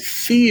is that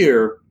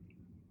fear,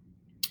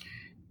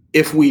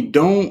 if we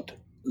don't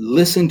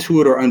listen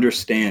to it or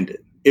understand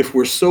it, if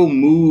we're so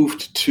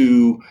moved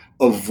to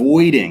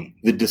avoiding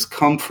the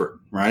discomfort,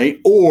 right,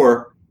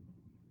 or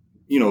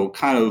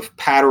kind of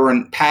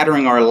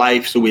patterning our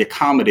life so we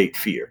accommodate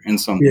fear in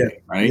some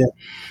way, right?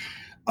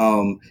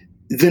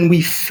 Then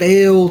we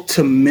fail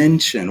to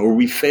mention, or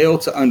we fail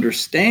to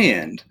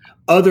understand,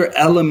 other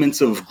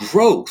elements of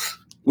growth,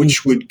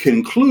 which would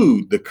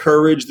conclude the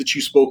courage that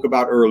you spoke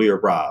about earlier,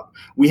 Rob.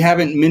 We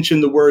haven't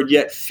mentioned the word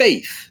yet,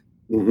 faith,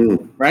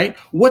 right?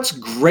 What's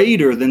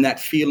greater than that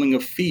feeling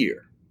of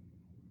fear,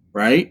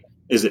 right?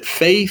 Is it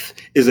faith?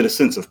 Is it a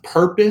sense of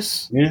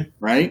purpose? Yeah.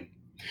 Right?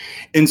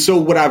 And so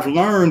what I've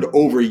learned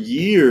over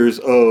years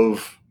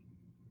of,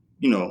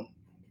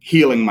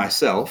 healing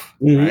myself,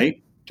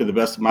 right, to the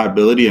best of my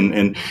ability,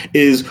 and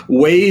is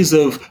ways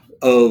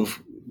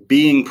of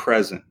being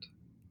present,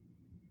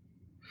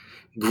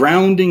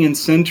 grounding and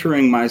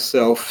centering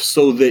myself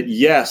so that,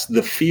 yes,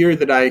 the fear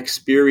that I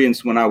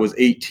experienced when I was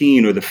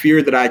 18, or the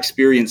fear that I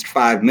experienced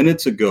 5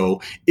 minutes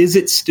ago, is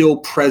it still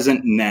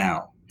present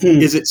now?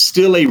 Is it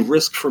still a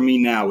risk for me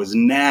now? Is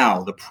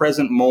now, the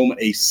present moment,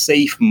 a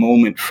safe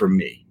moment for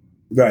me?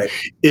 Right.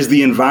 Is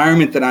the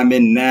environment that I'm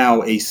in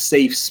now a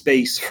safe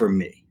space for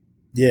me?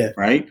 Yeah.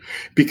 Right?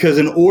 Because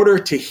in order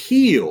to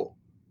heal,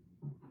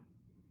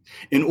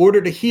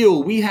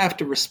 we have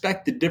to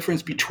respect the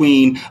difference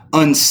between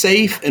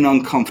unsafe and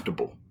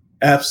uncomfortable.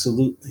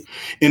 Absolutely.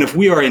 And if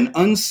we are in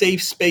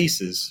unsafe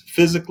spaces,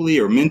 physically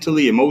or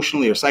mentally,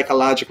 emotionally or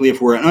psychologically,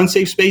 if we're in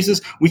unsafe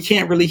spaces, we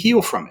can't really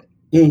heal from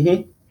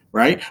it.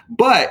 Right?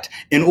 But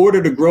in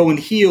order to grow and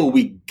heal,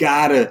 we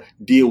gotta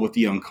deal with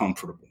the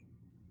uncomfortable.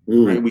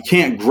 Right? We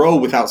can't grow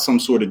without some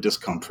sort of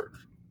discomfort.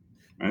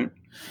 Right?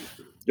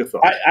 Your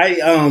thoughts?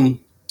 I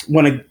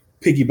want to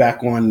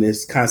piggyback on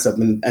this concept,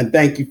 and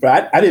thank you for.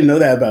 I didn't know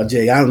that about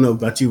Jay. I don't know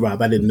about you,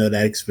 Rob. I didn't know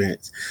that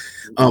experience.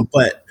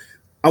 But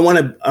I want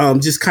to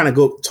just kind of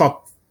go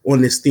talk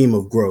on this theme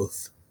of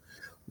growth.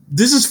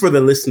 This is for the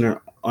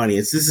listener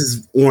audience. This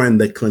is Orin,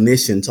 the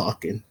clinician,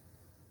 talking.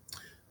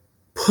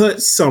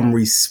 Put some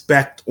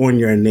respect on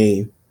your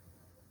name.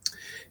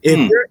 If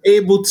you're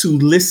able to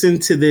listen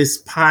to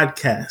this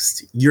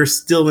podcast, you're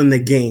still in the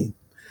game.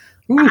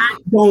 I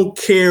don't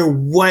care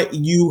what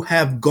you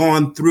have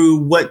gone through,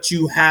 what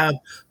you have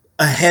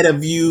ahead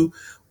of you,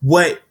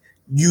 what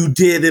you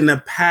did in the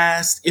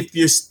past. If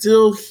you're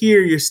still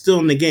here, you're still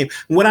in the game.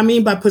 And what I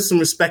mean by put some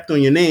respect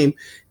on your name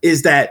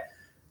is that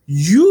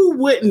you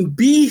wouldn't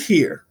be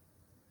here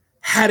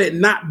had it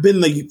not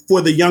been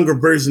for the younger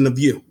version of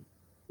you.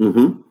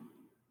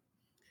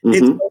 And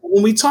so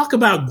when we talk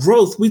about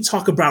growth, we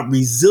talk about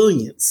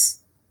resilience.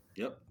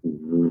 Yep.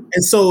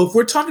 And so if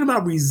we're talking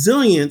about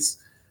resilience,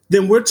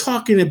 then we're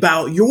talking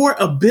about your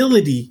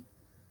ability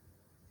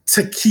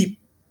to keep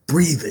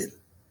breathing,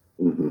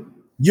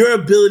 your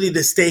ability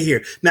to stay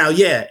here. Now,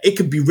 yeah, it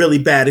could be really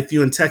bad if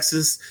you're in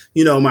Texas.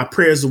 My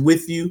prayers are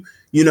with you,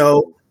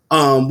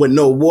 with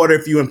no water.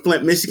 If you're in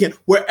Flint, Michigan,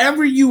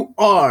 wherever you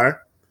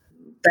are,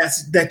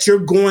 that you're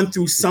going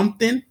through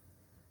something.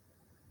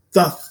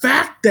 The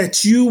fact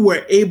that you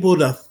were able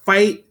to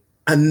fight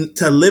and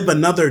to live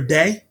another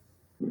day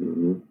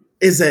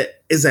is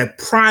a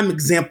prime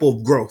example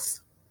of growth.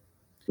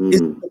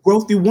 Is it the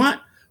growth you want?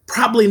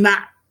 Probably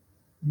not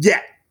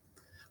yet,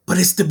 but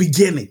it's the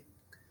beginning.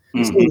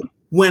 So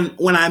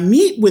when I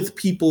meet with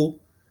people,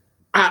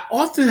 I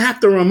often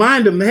have to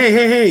remind them,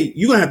 hey,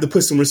 you're going to have to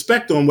put some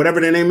respect on whatever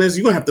their name is.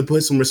 You're going to have to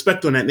put some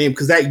respect on that name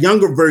because that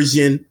younger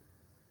version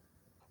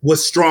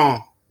was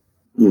strong.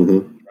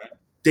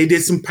 They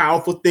did some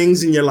powerful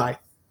things in your life.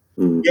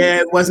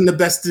 Yeah, it wasn't the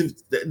best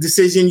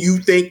decision. You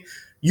think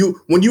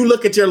when you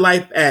look at your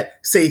life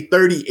at, say,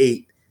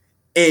 38,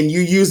 and you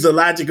use the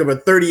logic of a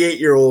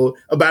 38-year-old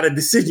about a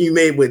decision you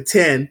made at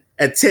 10,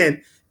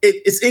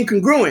 it's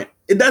incongruent.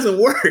 It doesn't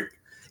work.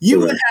 You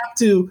would have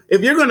to,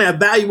 if you're going to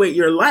evaluate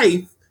your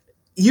life,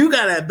 you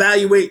got to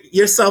evaluate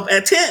yourself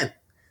at 10.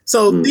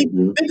 So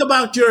think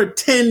about your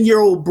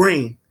 10-year-old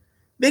brain.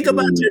 Think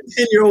about your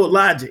 10-year-old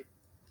logic.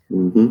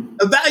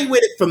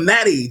 Evaluate it from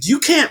that age. You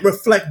can't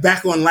reflect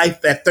back on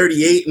life at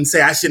 38 and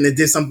say, I shouldn't have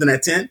did something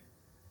at 10.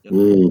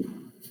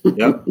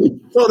 Yep.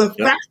 So the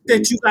fact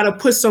that you got to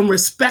put some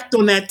respect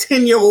on that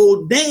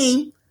 10-year-old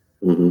name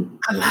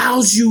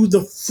allows you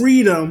the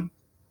freedom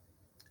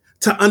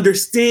to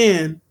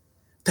understand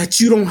that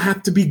you don't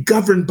have to be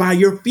governed by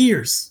your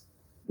fears,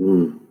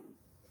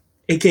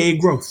 aka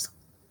growth.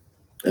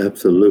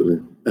 Absolutely.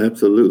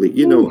 That's a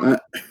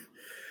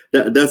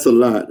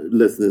lot,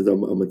 listeners. I'm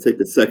going to take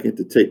a second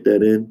to take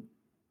that in.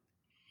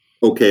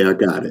 Okay, I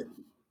got it.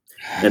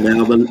 And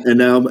now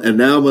I'm going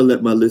to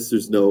let my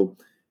listeners know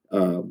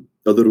a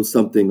little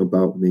something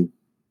about me.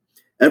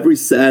 Every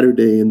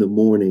Saturday in the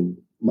morning,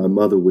 my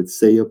mother would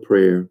say a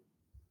prayer,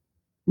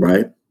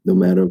 right? No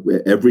matter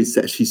where,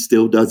 she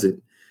still does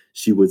it.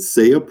 She would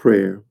say a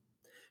prayer.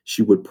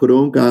 She would put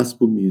on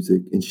gospel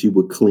music and she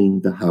would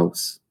clean the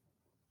house.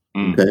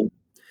 Okay.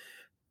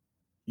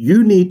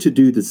 You need to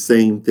do the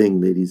same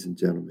thing, ladies and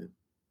gentlemen.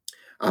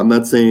 I'm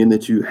not saying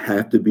that you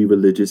have to be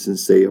religious and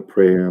say a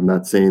prayer. I'm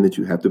not saying that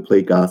you have to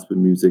play gospel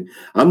music.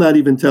 I'm not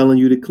even telling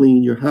you to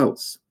clean your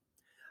house.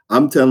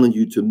 I'm telling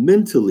you to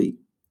mentally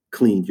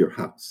clean your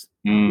house.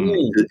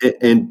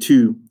 And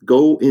to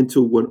go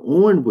into what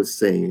Orin was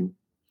saying,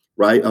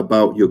 right,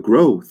 about your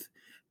growth,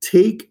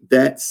 take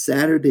that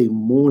Saturday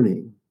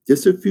morning,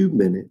 just a few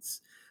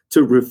minutes,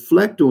 to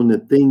reflect on the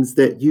things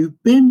that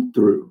you've been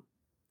through,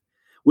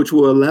 which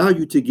will allow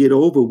you to get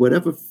over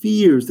whatever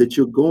fears that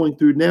you're going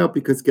through now,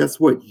 because guess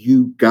what?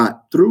 You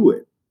got through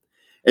it.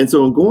 And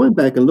so in going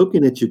back and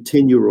looking at your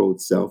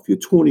 10-year-old self, your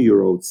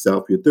 20-year-old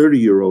self, your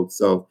 30-year-old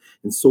self,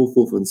 and so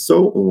forth and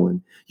so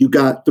on, you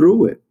got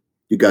through it.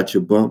 You got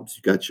your bumps,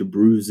 you got your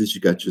bruises,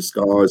 you got your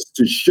scars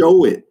to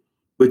show it,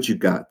 but you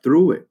got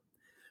through it.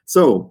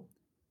 So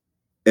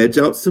edge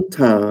out some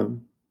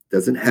time.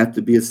 Doesn't have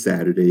to be a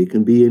Saturday. It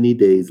can be any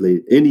day,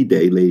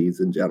 ladies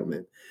and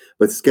gentlemen.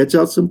 But sketch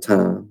out some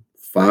time,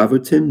 5 or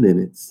 10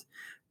 minutes,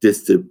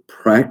 just to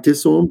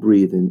practice on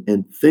breathing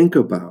and think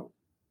about,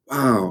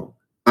 wow,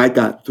 I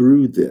got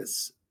through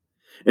this.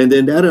 And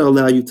then that'll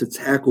allow you to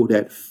tackle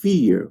that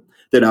fear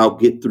that I'll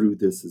get through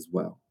this as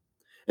well.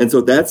 And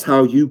so that's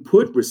how you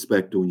put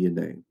respect on your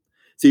name.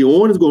 See,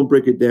 Orin is going to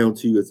break it down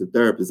to you as a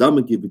therapist. I'm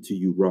going to give it to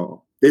you raw.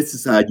 This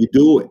is how you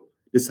do it.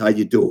 This is how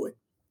you do it.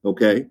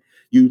 Okay?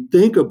 You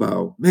think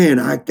about, man,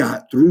 I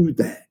got through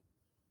that,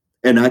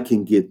 and I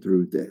can get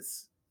through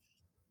this.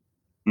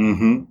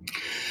 Mm-hmm.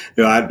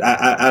 You know,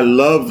 I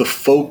love the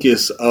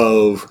focus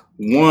of,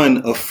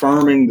 one,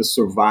 affirming the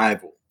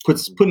survival,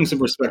 putting some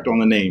respect on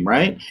the name,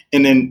 right?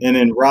 And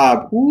then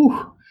Rob,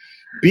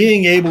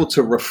 being able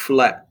to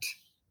reflect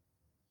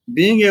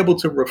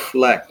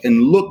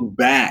and look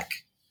back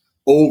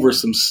over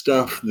some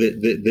stuff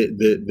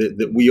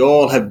that we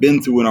all have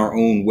been through in our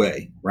own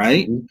way,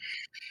 right? Mm-hmm.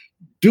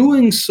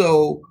 Doing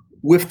so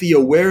with the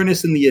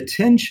awareness and the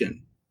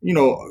attention, you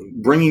know,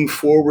 bringing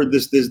forward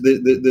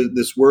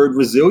this word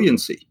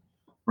resiliency,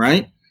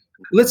 right?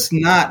 Let's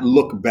not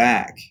look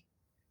back.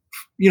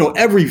 You know,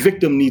 every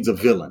victim needs a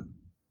villain,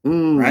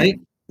 right?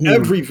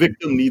 Every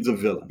victim needs a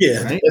villain.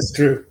 Yeah, right? That's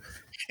true.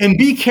 And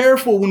be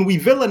careful when we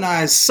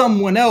villainize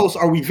someone else,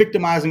 are we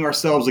victimizing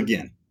ourselves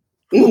again?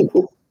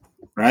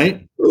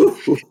 Right?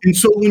 And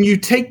so when you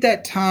take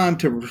that time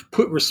to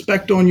put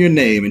respect on your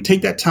name and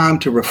take that time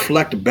to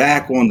reflect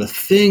back on the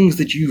things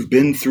that you've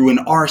been through and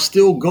are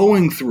still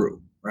going through,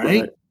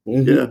 right?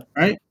 Yeah.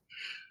 Right?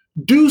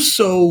 Do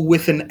so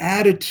with an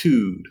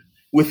attitude,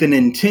 with an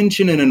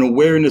intention and an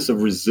awareness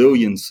of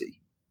resiliency,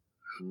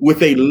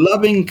 with a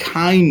loving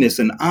kindness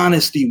and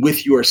honesty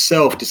with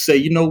yourself to say,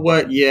 you know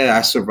what? Yeah,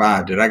 I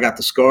survived it. I got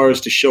the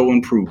scars to show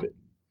and prove it,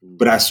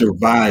 but I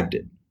survived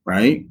it,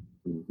 right?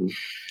 Mm-hmm.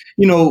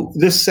 You know,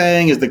 this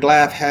saying is the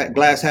glass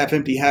half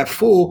empty, half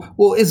full.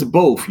 Well, it's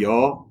both,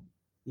 y'all.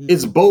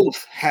 It's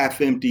both half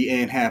empty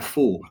and half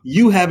full.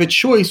 You have a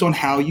choice on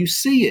how you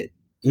see it.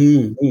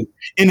 Mm-hmm.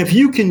 And if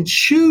you can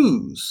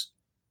choose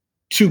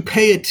to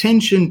pay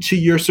attention to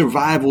your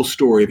survival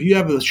story, if you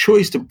have a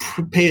choice to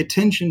pay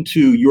attention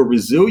to your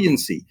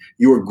resiliency,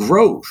 your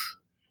growth,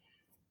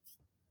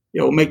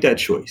 make that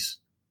choice.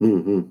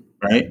 Mm-hmm.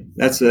 Right?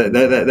 That's a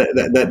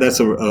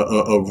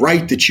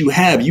right that you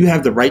have. You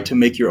have the right to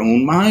make your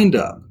own mind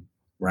up.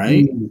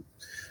 Right? Mm-hmm.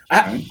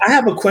 I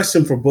have a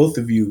question for both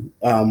of you.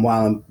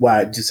 While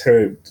I just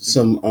heard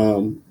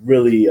some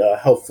really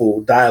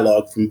helpful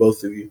dialogue from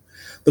both of you.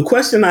 The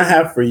question I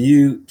have for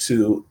you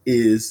two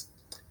is,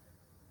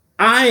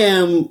 I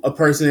am a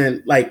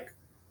person, like,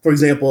 for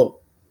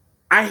example,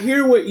 I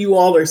hear what you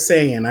all are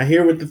saying. I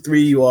hear what the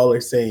three of you all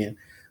are saying,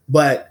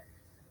 but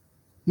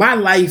my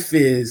life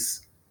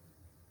is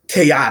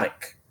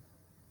chaotic.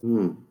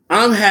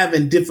 I'm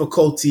having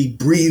difficulty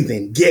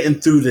breathing, getting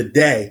through the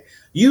day.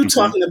 You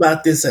talking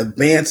about this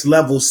advanced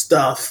level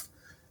stuff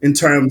in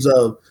terms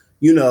of,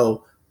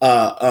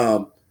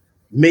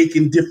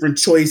 making different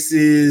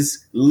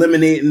choices,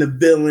 eliminating the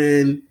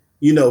villain,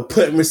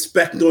 putting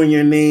respect on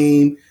your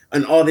name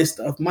and all this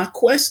stuff. My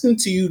question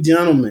to you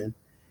gentlemen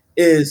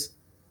is,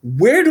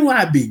 where do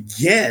I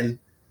begin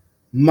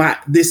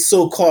this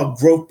so-called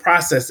growth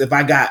process if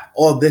I got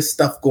all this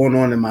stuff going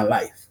on in my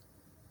life?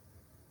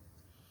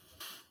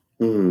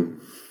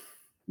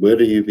 Where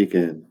do you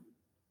begin?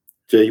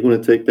 Jay, you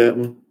want to take that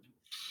one?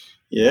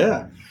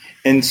 Yeah.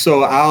 And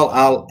so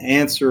I'll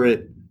answer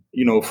it,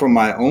 from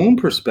my own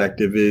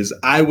perspective, is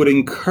I would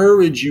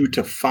encourage you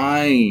to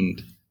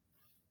find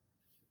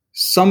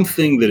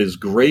something that is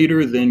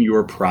greater than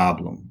your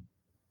problem,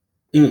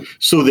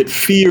 so that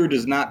fear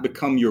does not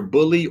become your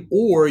bully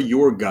or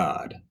your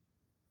God.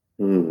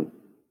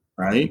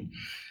 Right?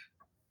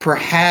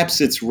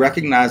 Perhaps it's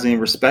recognizing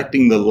and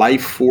respecting the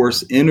life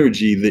force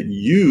energy that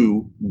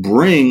you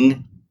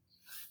bring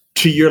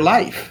to your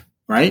life,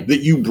 right?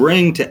 That you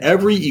bring to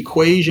every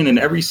equation and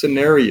every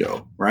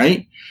scenario,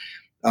 right?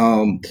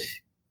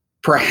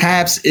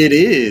 Perhaps it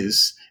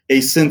is a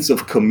sense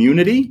of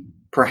community.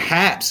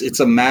 Perhaps it's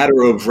a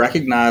matter of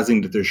recognizing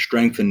that there's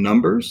strength in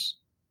numbers,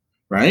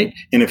 right?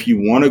 And if you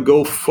want to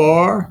go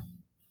far,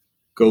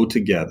 go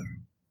together.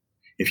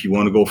 If you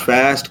want to go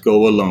fast,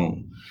 go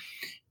alone.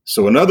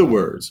 So in other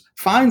words,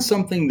 find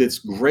something that's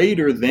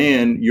greater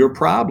than your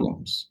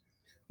problems,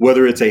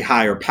 whether it's a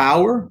higher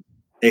power,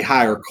 a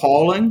higher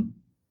calling,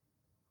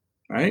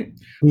 right?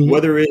 Mm-hmm.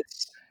 Whether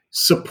it's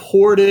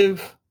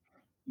supportive,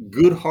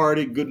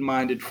 good-hearted,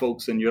 good-minded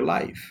folks in your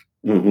life,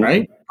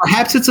 right?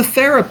 Perhaps it's a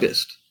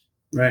therapist.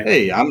 Right.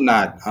 Hey, I'm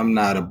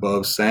not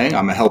above saying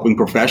I'm a helping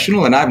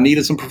professional, and I've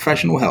needed some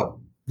professional help.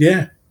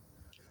 Yeah.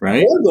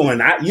 Right. Or going,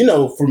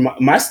 for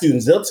my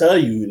students, they'll tell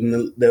you in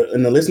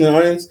the listening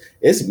audience,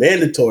 it's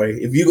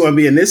mandatory. If you're going to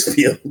be in this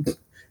field,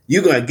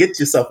 you're going to get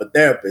yourself a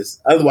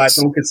therapist. Otherwise,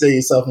 don't consider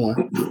yourself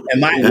one.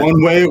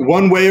 And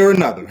one way or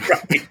another.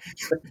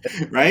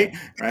 Right.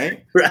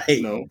 Right.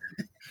 Right. No.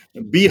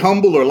 Be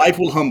humble, or life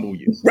will humble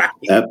you.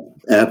 Right.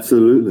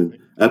 Absolutely.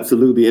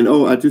 And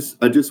I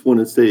just want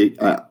to say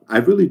I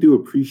really do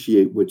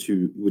appreciate what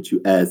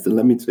you asked, and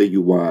let me tell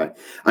you why.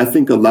 I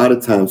think a lot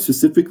of times,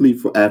 specifically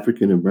for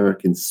African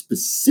Americans,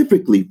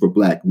 specifically for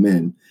Black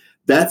men,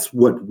 that's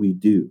what we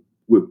do.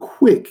 We're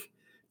quick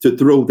to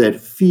throw that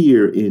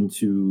fear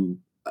into,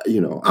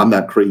 I'm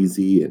not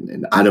crazy,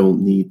 and I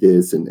don't need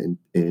this, and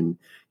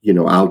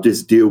I'll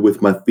just deal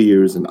with my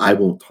fears and I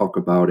won't talk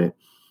about it.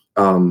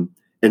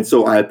 And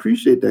so I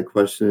appreciate that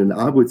question. And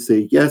I would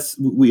say, yes,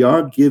 we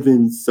are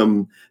given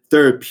some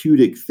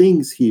therapeutic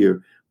things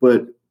here.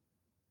 But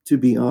to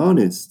be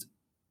honest,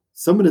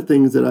 some of the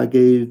things that I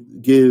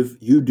give,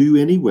 you do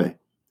anyway.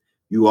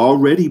 You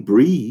already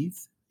breathe.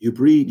 You're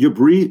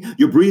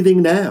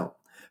breathing now.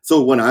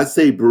 So when I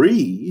say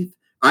breathe,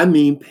 I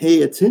mean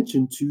pay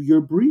attention to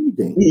your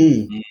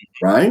breathing,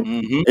 right?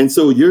 Mm-hmm. And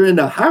so you're in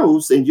the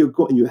house and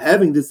you're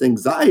having this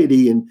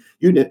anxiety, and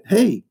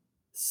hey,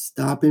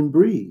 stop and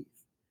breathe,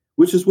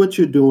 which is what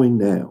you're doing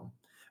now.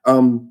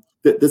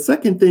 The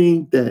second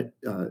thing that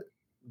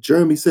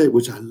Jeremy said,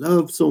 which I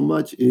love so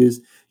much,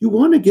 is you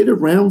want to get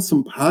around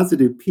some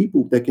positive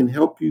people that can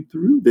help you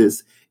through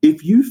this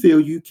if you feel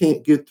you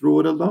can't get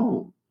through it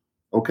alone.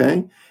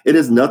 Okay? It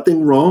is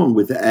nothing wrong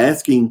with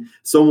asking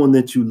someone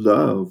that you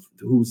love,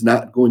 who's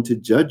not going to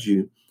judge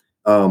you,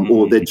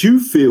 or that you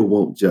feel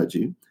won't judge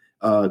you,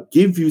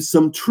 give you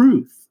some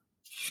truth.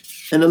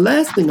 And the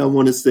last thing I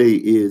want to say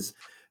is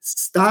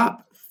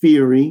stop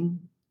fearing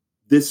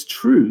this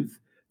truth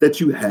that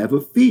you have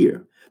a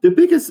fear. The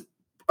biggest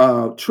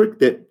trick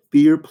that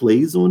fear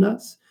plays on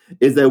us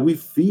is that we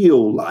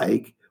feel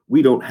like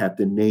we don't have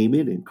to name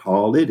it and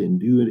call it and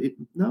do it.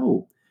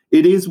 No,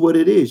 it is what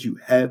it is. You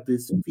have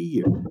this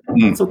fear.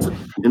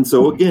 And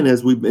so again,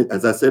 as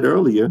I said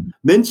earlier,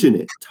 mention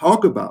it,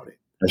 talk about it.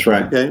 That's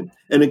right. Okay.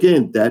 And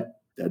again, that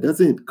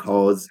doesn't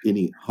cause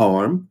any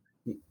harm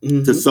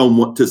to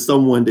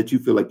someone that you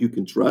feel like you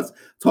can trust.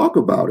 Talk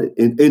about it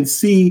and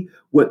see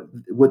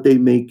what they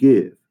may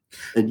give,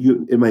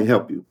 and it might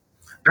help you.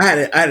 I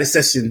had a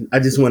session. I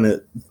just want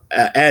to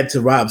add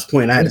to Rob's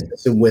point. I had a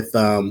session with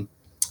a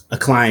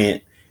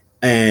client,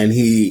 and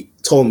he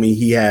told me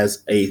he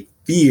has a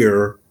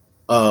fear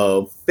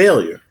of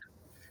failure,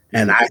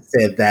 and I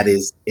said that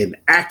is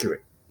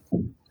inaccurate.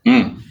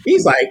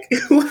 He's like,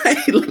 why?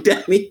 He looked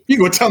at me. You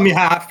gonna tell me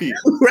how I feel?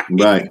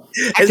 Right.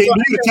 I can't do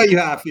to tell you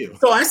how I feel.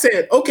 So I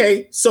said,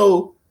 okay,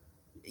 so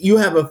you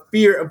have a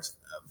fear of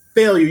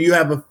failure. You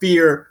have a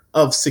fear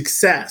of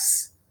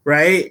success,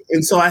 right?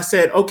 And so I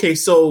said, okay,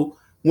 so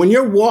when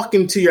you're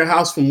walking to your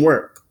house from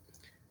work,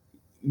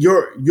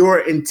 your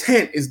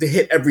intent is to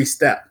hit every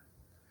step.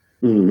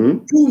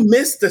 You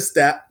missed a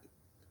step.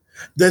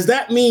 Does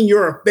that mean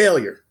you're a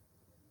failure?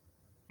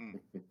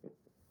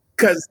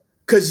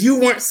 Because you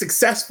weren't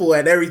successful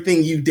at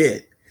everything you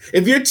did.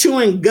 If you're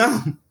chewing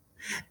gum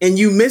and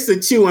you miss a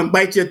chew and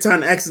bite your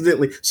tongue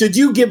accidentally, should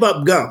you give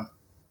up gum?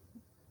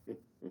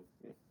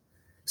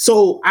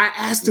 So I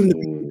asked him to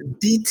be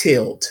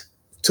detailed,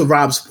 to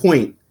Rob's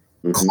point.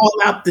 Call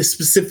out the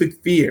specific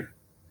fear.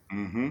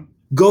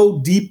 Go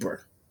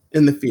deeper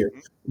in the fear.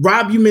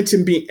 Rob, you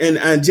mentioned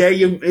and Jay,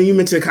 you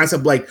mentioned the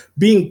concept like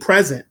being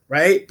present,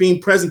 right? Being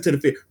present to the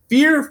fear.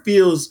 Fear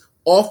feels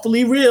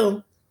awfully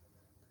real.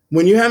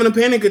 When you're having a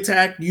panic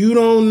attack, you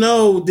don't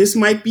know, this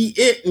might be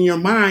it in your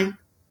mind.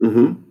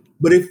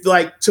 But if,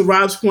 like to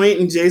Rob's point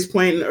and Jay's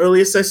point in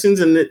earlier sessions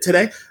and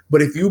today,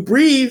 but if you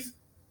breathe,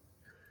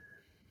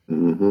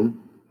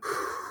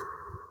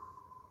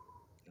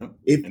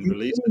 if you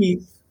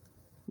breathe,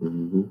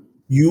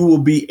 you will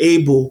be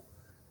able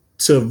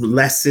to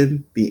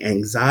lessen the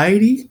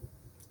anxiety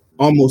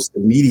almost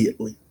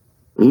immediately.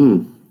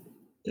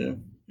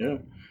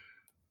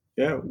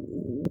 Yeah.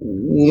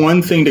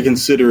 One thing to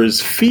consider is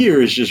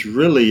fear is just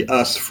really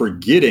us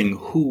forgetting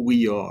who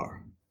we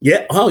are.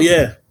 Yeah. Oh,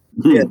 yeah.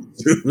 Yeah.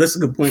 That's a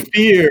good point.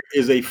 Fear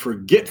is a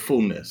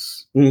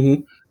forgetfulness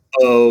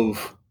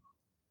of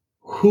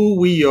who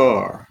we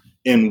are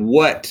and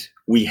what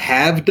we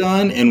have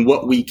done and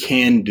what we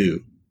can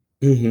do.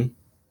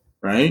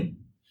 Right?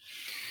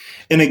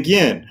 And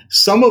again,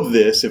 some of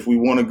this, if we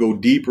want to go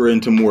deeper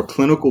into more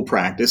clinical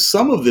practice,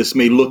 some of this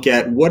may look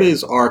at what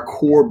is our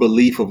core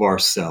belief of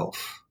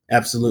ourself.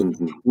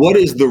 Absolutely. What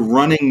is the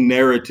running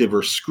narrative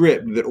or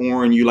script that,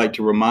 Orin, you like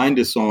to remind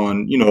us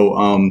on,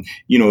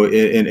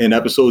 in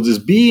episodes, is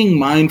being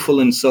mindful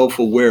and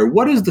self-aware.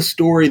 What is the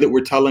story that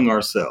we're telling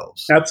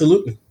ourselves?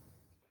 Absolutely.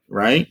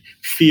 Right?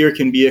 Fear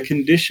can be a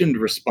conditioned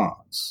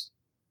response.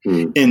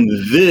 And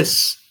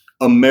this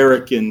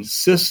American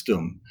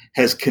system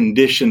has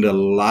conditioned a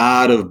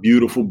lot of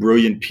beautiful,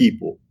 brilliant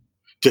people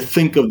to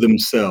think of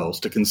themselves,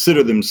 to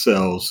consider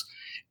themselves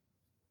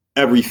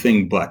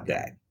everything but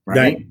that,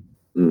 right?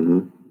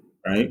 Mm-hmm.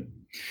 Right.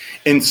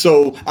 And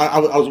so I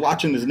was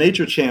watching this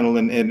nature channel,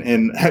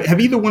 and have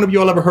either one of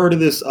y'all ever heard of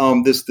this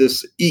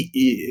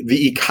the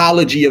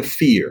ecology of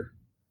fear?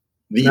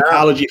 The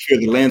ecology of fear,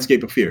 the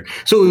landscape of fear.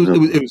 So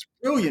it was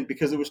brilliant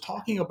because it was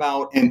talking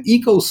about an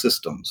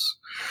ecosystems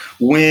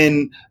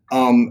when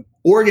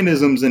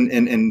organisms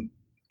and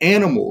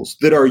animals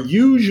that are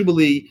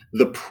usually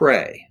the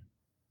prey,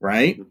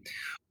 right?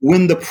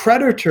 When the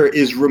predator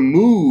is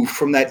removed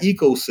from that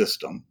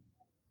ecosystem,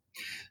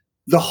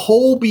 the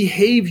whole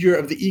behavior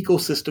of the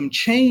ecosystem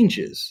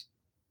changes,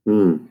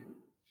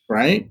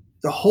 right?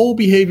 The whole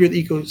behavior of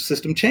the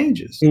ecosystem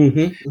changes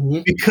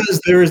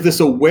because there is this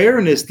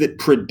awareness that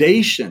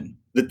predation,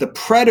 that the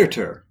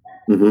predator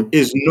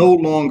is no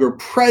longer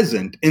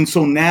present. And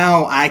so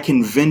now I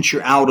can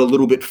venture out a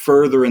little bit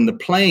further in the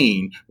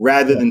plain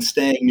rather than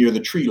staying near the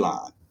tree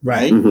line,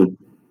 right?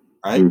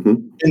 Right.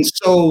 And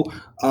so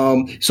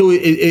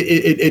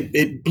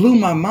it blew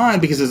my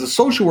mind because as a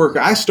social worker,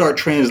 I start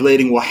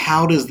translating, well,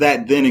 how does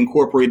that then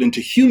incorporate into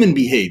human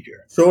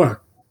behavior?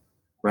 Sure.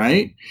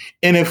 Right.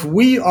 And if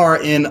we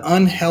are in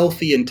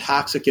unhealthy and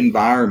toxic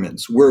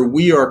environments where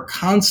we are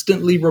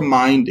constantly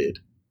reminded,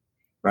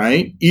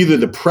 right, either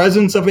the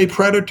presence of a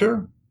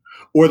predator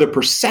or the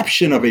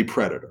perception of a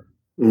predator,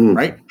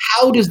 right?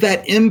 How does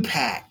that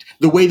impact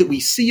the way that we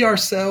see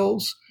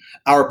ourselves?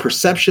 Our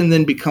perception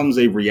then becomes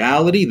a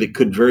reality that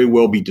could very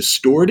well be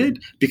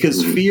distorted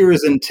because fear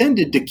is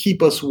intended to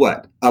keep us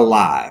what?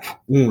 Alive,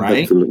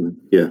 right? Absolutely.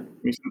 Yeah.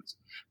 Makes sense,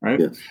 right?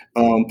 Yes.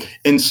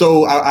 And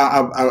so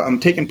I'm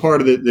taking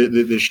part of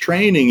this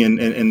training,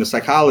 and the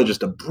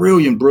psychologist, a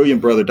brilliant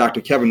brother,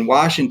 Dr. Kevin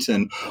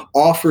Washington,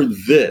 offered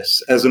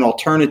this as an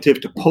alternative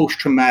to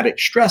post-traumatic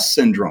stress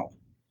syndrome,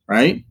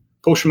 right?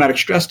 Post-traumatic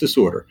stress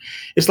disorder.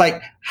 It's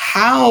like,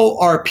 how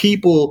are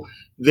people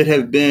that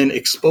have been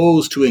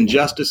exposed to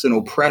injustice and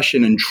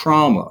oppression and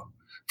trauma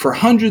for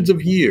hundreds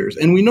of years,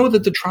 and we know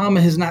that the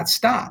trauma has not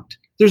stopped.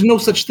 There's no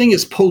such thing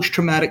as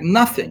post-traumatic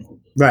nothing.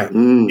 Right.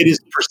 It is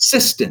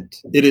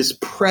persistent. It is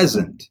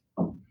present.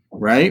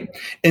 Right.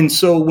 And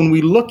so when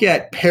we look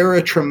at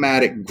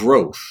paratraumatic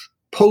growth,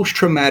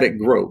 post-traumatic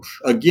growth,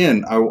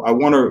 again, I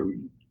want to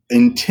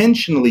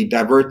intentionally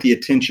divert the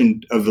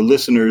attention of the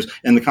listeners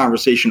and the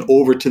conversation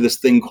over to this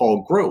thing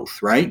called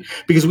growth, right?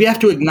 Because we have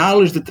to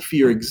acknowledge that the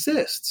fear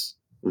exists.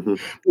 But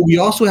we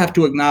also have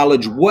to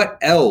acknowledge what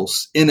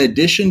else, in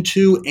addition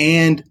to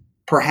and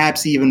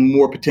perhaps even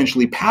more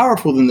potentially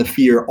powerful than the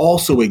fear,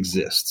 also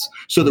exists,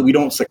 so that we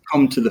don't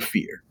succumb to the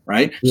fear,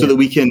 right? Yeah. So that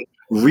we can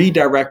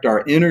redirect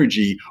our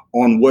energy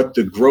on what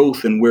the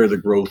growth and where the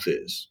growth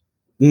is.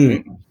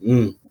 Right?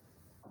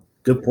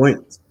 Good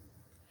point.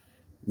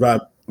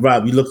 Rob,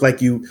 you look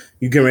like you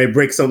getting ready to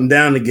break something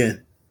down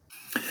again.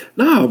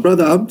 No,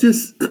 brother, I'm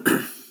just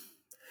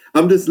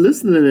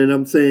listening, and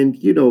I'm saying,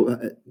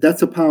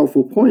 that's a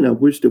powerful point. I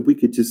wish that we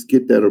could just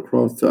get that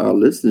across to our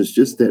listeners,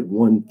 just that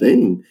one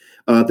thing,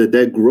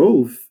 that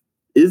growth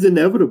is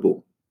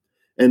inevitable,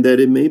 and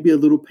that it may be a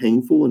little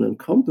painful and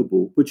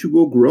uncomfortable, but you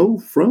will grow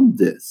from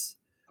this,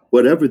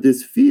 whatever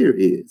this fear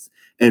is.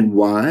 And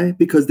why?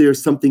 Because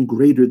there's something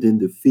greater than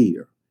the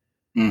fear,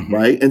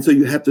 right? And so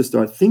you have to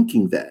start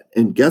thinking that.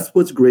 And guess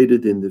what's greater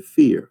than the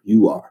fear?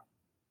 You are.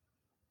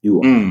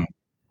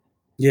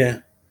 Yeah.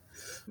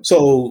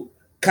 So,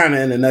 kind of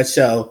in a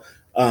nutshell,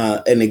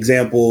 an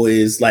example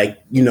is like,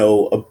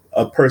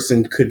 a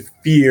person could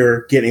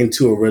fear getting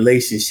into a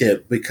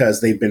relationship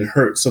because they've been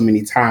hurt so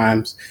many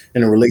times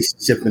in a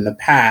relationship in the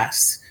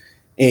past.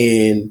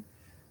 And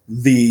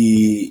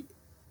the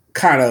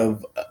kind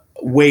of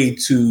way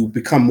to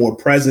become more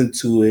present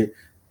to it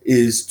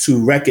is to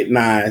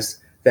recognize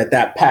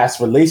that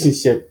past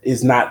relationship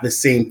is not the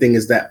same thing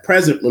as that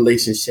present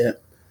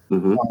relationship.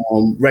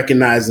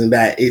 Recognizing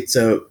that it's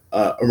a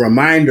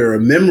reminder, a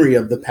memory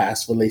of the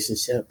past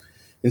relationship.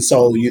 And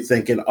so you're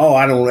thinking, oh,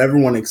 I don't ever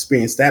want to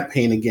experience that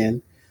pain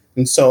again.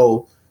 And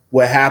so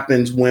what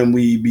happens when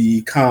we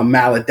become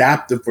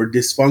maladaptive or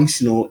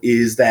dysfunctional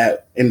is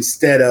that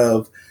instead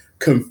of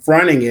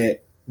confronting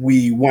it,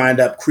 we wind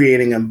up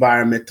creating an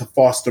environment to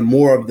foster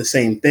more of the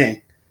same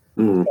thing.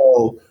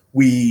 So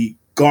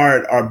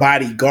our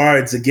body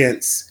guards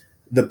against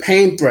the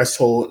pain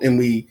threshold, and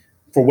we,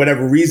 for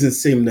whatever reason,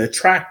 seem to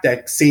attract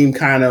that same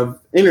kind of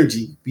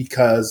energy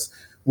because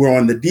we're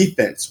on the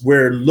defense.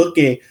 We're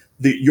looking,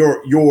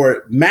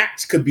 your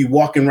match could be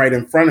walking right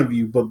in front of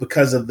you, but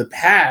because of the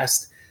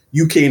past,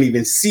 you can't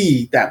even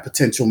see that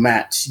potential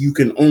match. You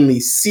can only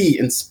see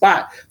and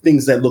spot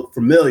things that look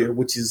familiar,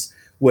 which is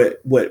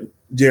what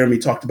Jeremy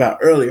talked about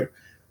earlier.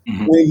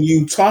 When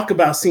you talk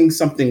about seeing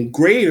something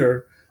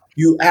greater,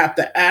 you have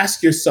to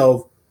ask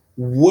yourself,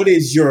 what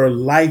is your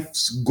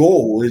life's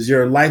goal? Is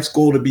your life's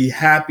goal to be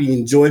happy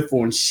and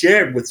joyful and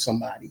shared with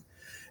somebody?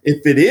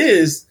 If it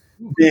is,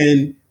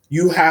 then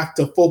you have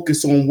to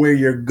focus on where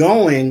you're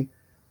going,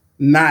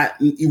 not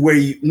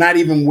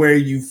even where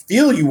you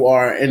feel you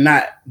are, and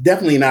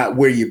definitely not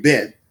where you've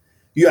been.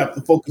 You have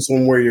to focus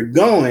on where you're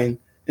going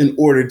in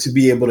order to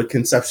be able to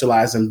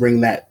conceptualize and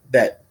bring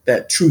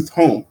that truth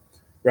home,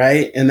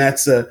 right? And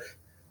that's a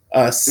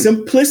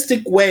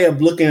simplistic way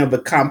of looking at a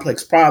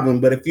complex problem.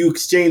 But if you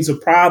exchange a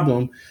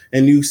problem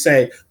and you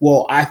say,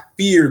 well, I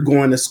fear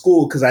going to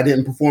school because I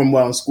didn't perform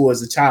well in school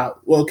as a child.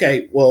 Well,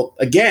 okay. Well,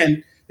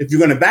 again, if you're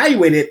going to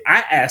evaluate it,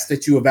 I ask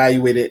that you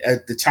evaluate it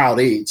at the child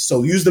age.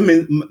 So use the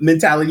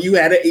mentality you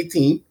had at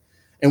 18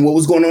 and what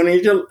was going on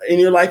in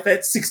your life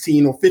at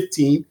 16 or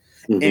 15,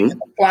 and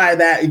apply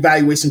that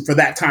evaluation for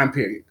that time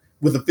period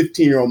with a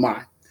 15-year-old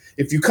mind.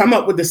 If you come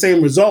up with the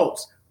same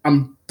results,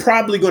 I'm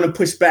probably going to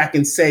push back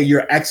and say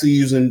you're actually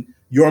using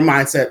your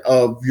mindset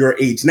of your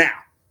age now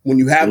when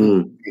you have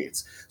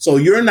experience. So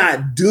you're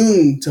not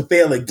doomed to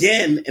fail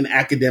again in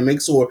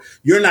academics, or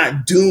you're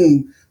not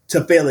doomed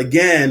to fail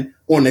again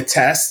on the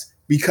test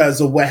because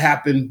of what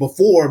happened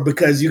before,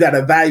 because you got to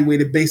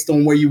evaluate it based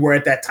on where you were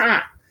at that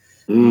time.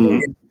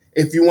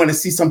 If you want to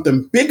see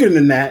something bigger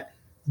than that,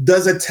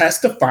 does a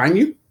test define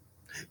you?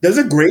 Does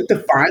a grade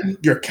define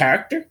your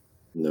character?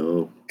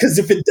 No. Because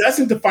if it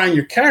doesn't define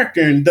your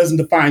character and doesn't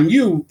define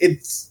you,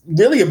 it's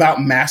really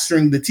about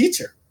mastering the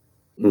teacher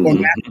or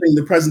mastering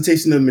the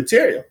presentation of the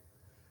material.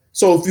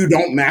 So if you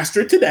don't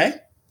master it today,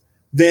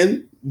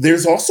 then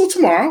there's also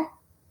tomorrow.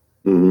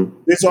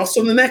 There's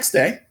also the next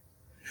day.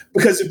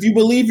 Because if you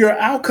believe your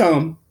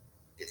outcome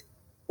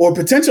or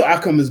potential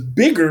outcome is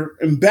bigger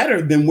and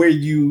better than where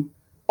you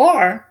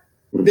are,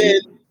 then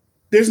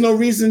there's no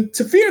reason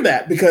to fear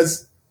that,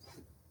 because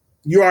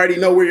you already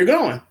know where you're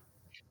going.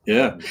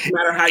 Yeah. No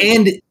matter how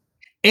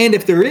And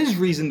if there is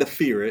reason to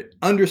fear it,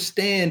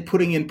 understand,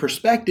 putting in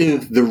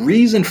perspective, the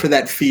reason for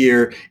that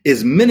fear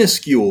is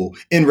minuscule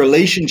in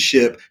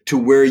relationship to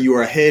where you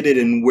are headed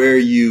and where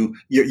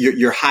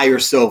your higher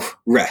self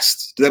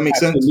rests. Does that make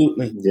sense?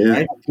 Absolutely. Yeah.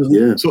 Right?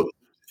 Yeah.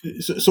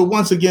 So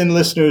once again,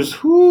 listeners,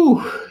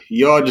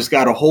 y'all just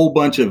got a whole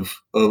bunch of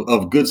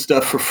good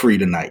stuff for free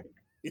tonight.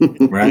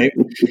 Right.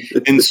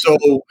 And so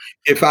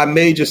if I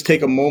may just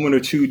take a moment or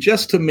two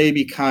just to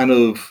maybe kind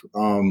of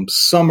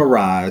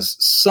summarize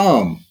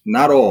some,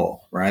 not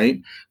all,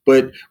 right.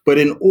 But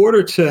in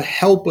order to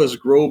help us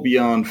grow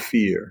beyond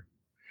fear,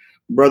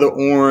 Brother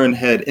Orin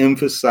had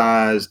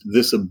emphasized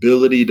this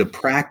ability to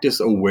practice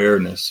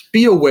awareness.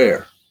 Be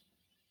aware.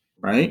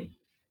 Right.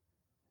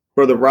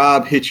 Brother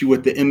Rob hit you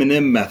with the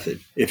M&M method.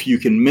 If you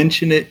can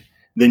mention it,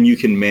 then you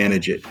can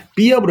manage it.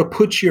 Be able to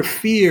put your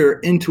fear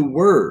into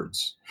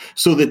words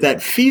so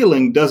that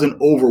feeling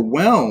doesn't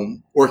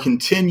overwhelm or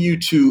continue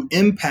to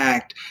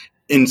impact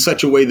in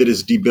such a way that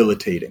is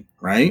debilitating,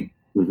 right?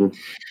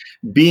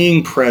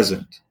 Being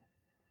present,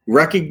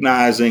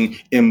 recognizing,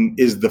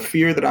 is the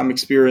fear that I'm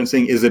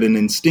experiencing, is it an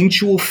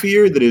instinctual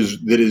fear that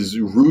is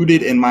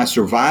rooted in my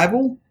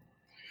survival?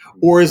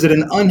 Or is it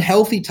an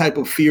unhealthy type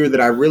of fear that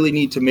I really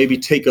need to maybe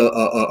take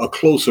a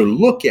closer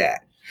look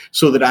at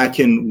so that I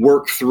can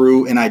work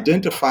through and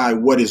identify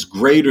what is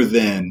greater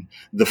than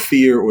the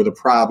fear or the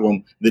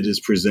problem that is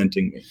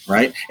presenting me,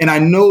 right? And I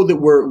know that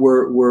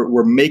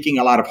we're making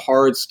a lot of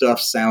hard stuff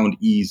sound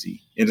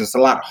easy, and it's a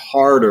lot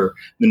harder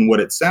than what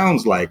it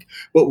sounds like.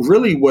 But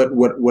really,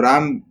 what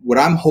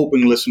I'm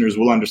hoping listeners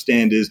will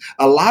understand is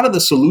a lot of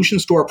the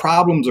solutions to our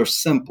problems are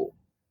simple.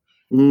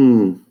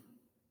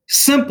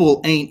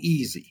 Simple ain't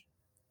easy.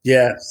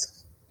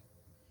 Yes.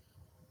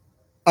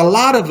 A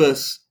lot of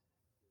us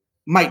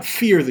might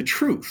fear the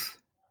truth.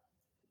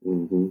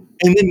 And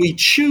then we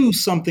choose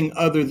something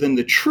other than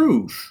the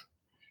truth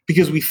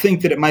because we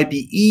think that it might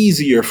be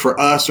easier for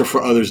us or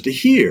for others to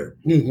hear.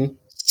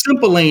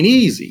 Simple ain't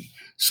easy.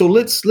 So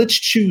let's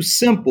choose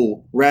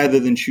simple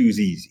rather than choose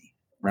easy,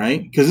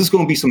 right? Because it's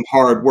going to be some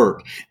hard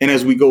work. And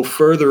as we go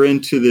further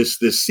into this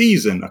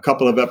season, a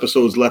couple of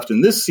episodes left in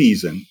this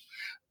season,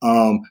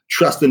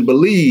 trust and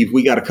believe,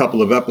 we got a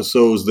couple of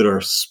episodes that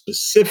are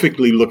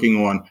specifically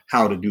looking on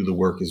how to do the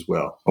work as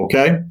well.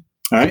 Okay.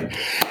 All right.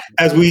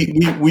 As we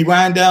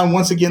wind down,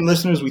 once again,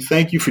 listeners, we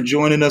thank you for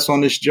joining us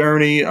on this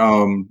journey.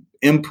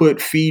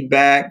 Input,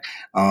 feedback.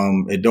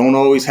 It don't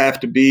always have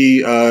to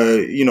be,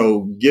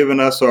 giving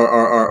us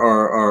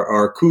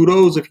our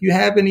kudos. If you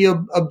have any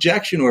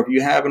objection or if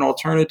you have an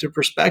alternative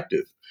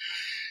perspective,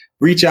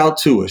 reach out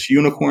to us,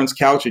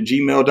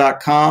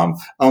 unicornscouch@gmail.com.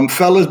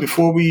 Fellas,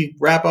 before we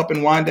wrap up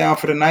and wind down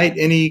for the night,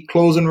 any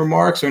closing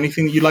remarks or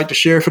anything that you'd like to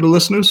share for the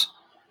listeners?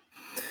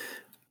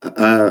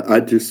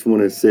 I just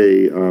want to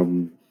say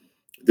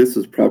this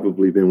has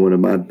probably been one of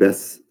my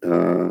best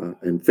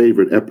and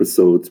favorite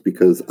episodes,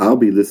 because I'll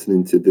be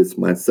listening to this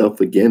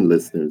myself again,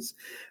 listeners,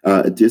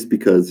 just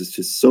because it's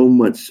just so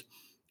much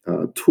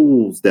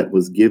tools that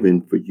was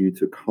given for you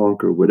to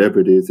conquer whatever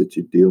it is that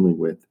you're dealing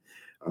with.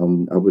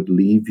 I would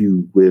leave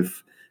you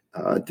with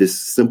this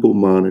simple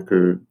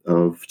moniker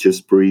of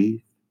just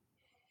breathe.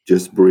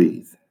 Just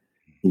breathe.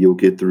 You'll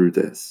get through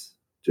this.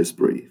 Just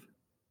breathe.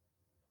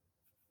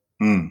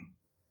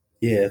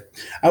 Yeah,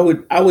 I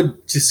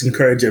would just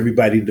encourage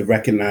everybody to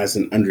recognize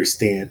and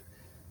understand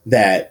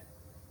that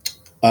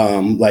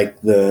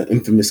like the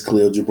infamous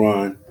Khalil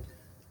Gibran.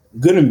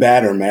 Good and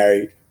bad are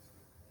married.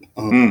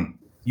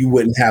 You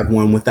wouldn't have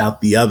one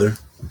without the other.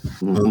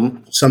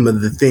 Some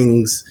of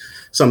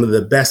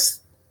the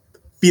best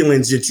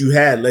feelings that you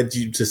had led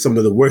you to some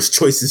of the worst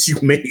choices you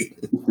made.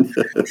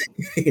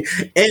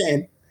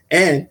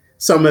 and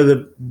some of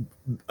the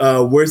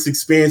worst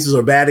experiences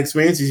or bad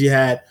experiences you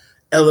had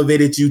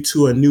elevated you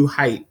to a new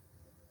height.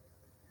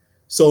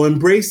 So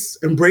embrace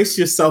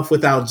yourself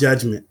without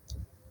judgment.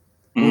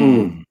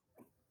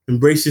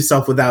 Embrace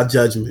yourself without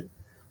judgment.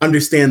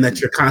 Understand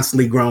that you're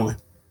constantly growing.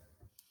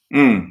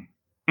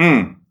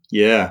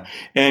 Yeah.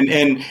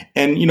 And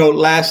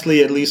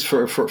lastly, at least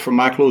for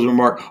my closing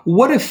remark,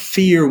 what if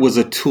fear was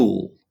a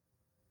tool?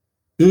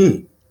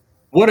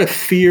 What if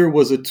fear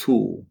was a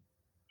tool?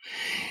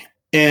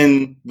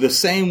 In the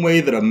same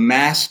way that a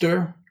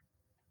master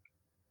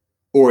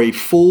or a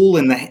tool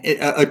in the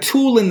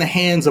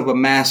hands of a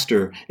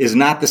master is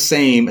not the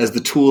same as the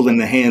tool in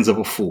the hands of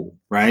a fool,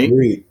 right?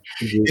 Agreed.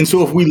 And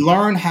so if we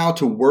learn how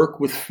to work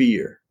with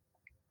fear,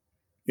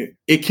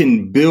 it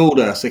can build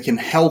us, it can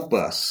help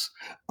us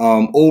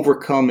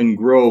overcome and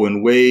grow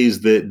in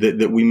ways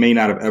that we may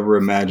not have ever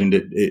imagined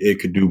it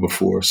could do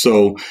before.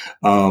 So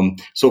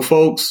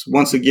folks,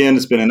 once again,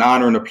 it's been an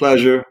honor and a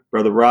pleasure.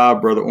 Brother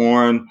Rob, Brother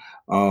Orin,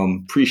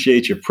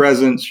 appreciate your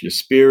presence, your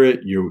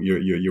spirit,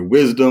 your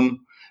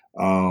wisdom,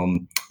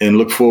 and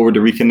look forward to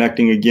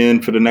reconnecting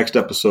again for the next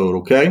episode.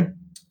 Okay.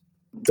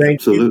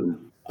 Thank you.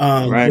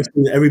 Right.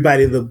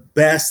 Everybody the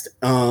best,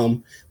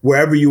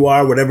 wherever you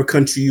are, whatever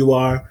country you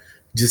are,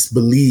 just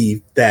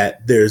believe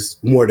that there's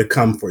more to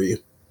come for you.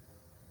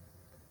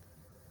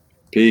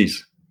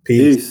 Peace.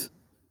 Peace.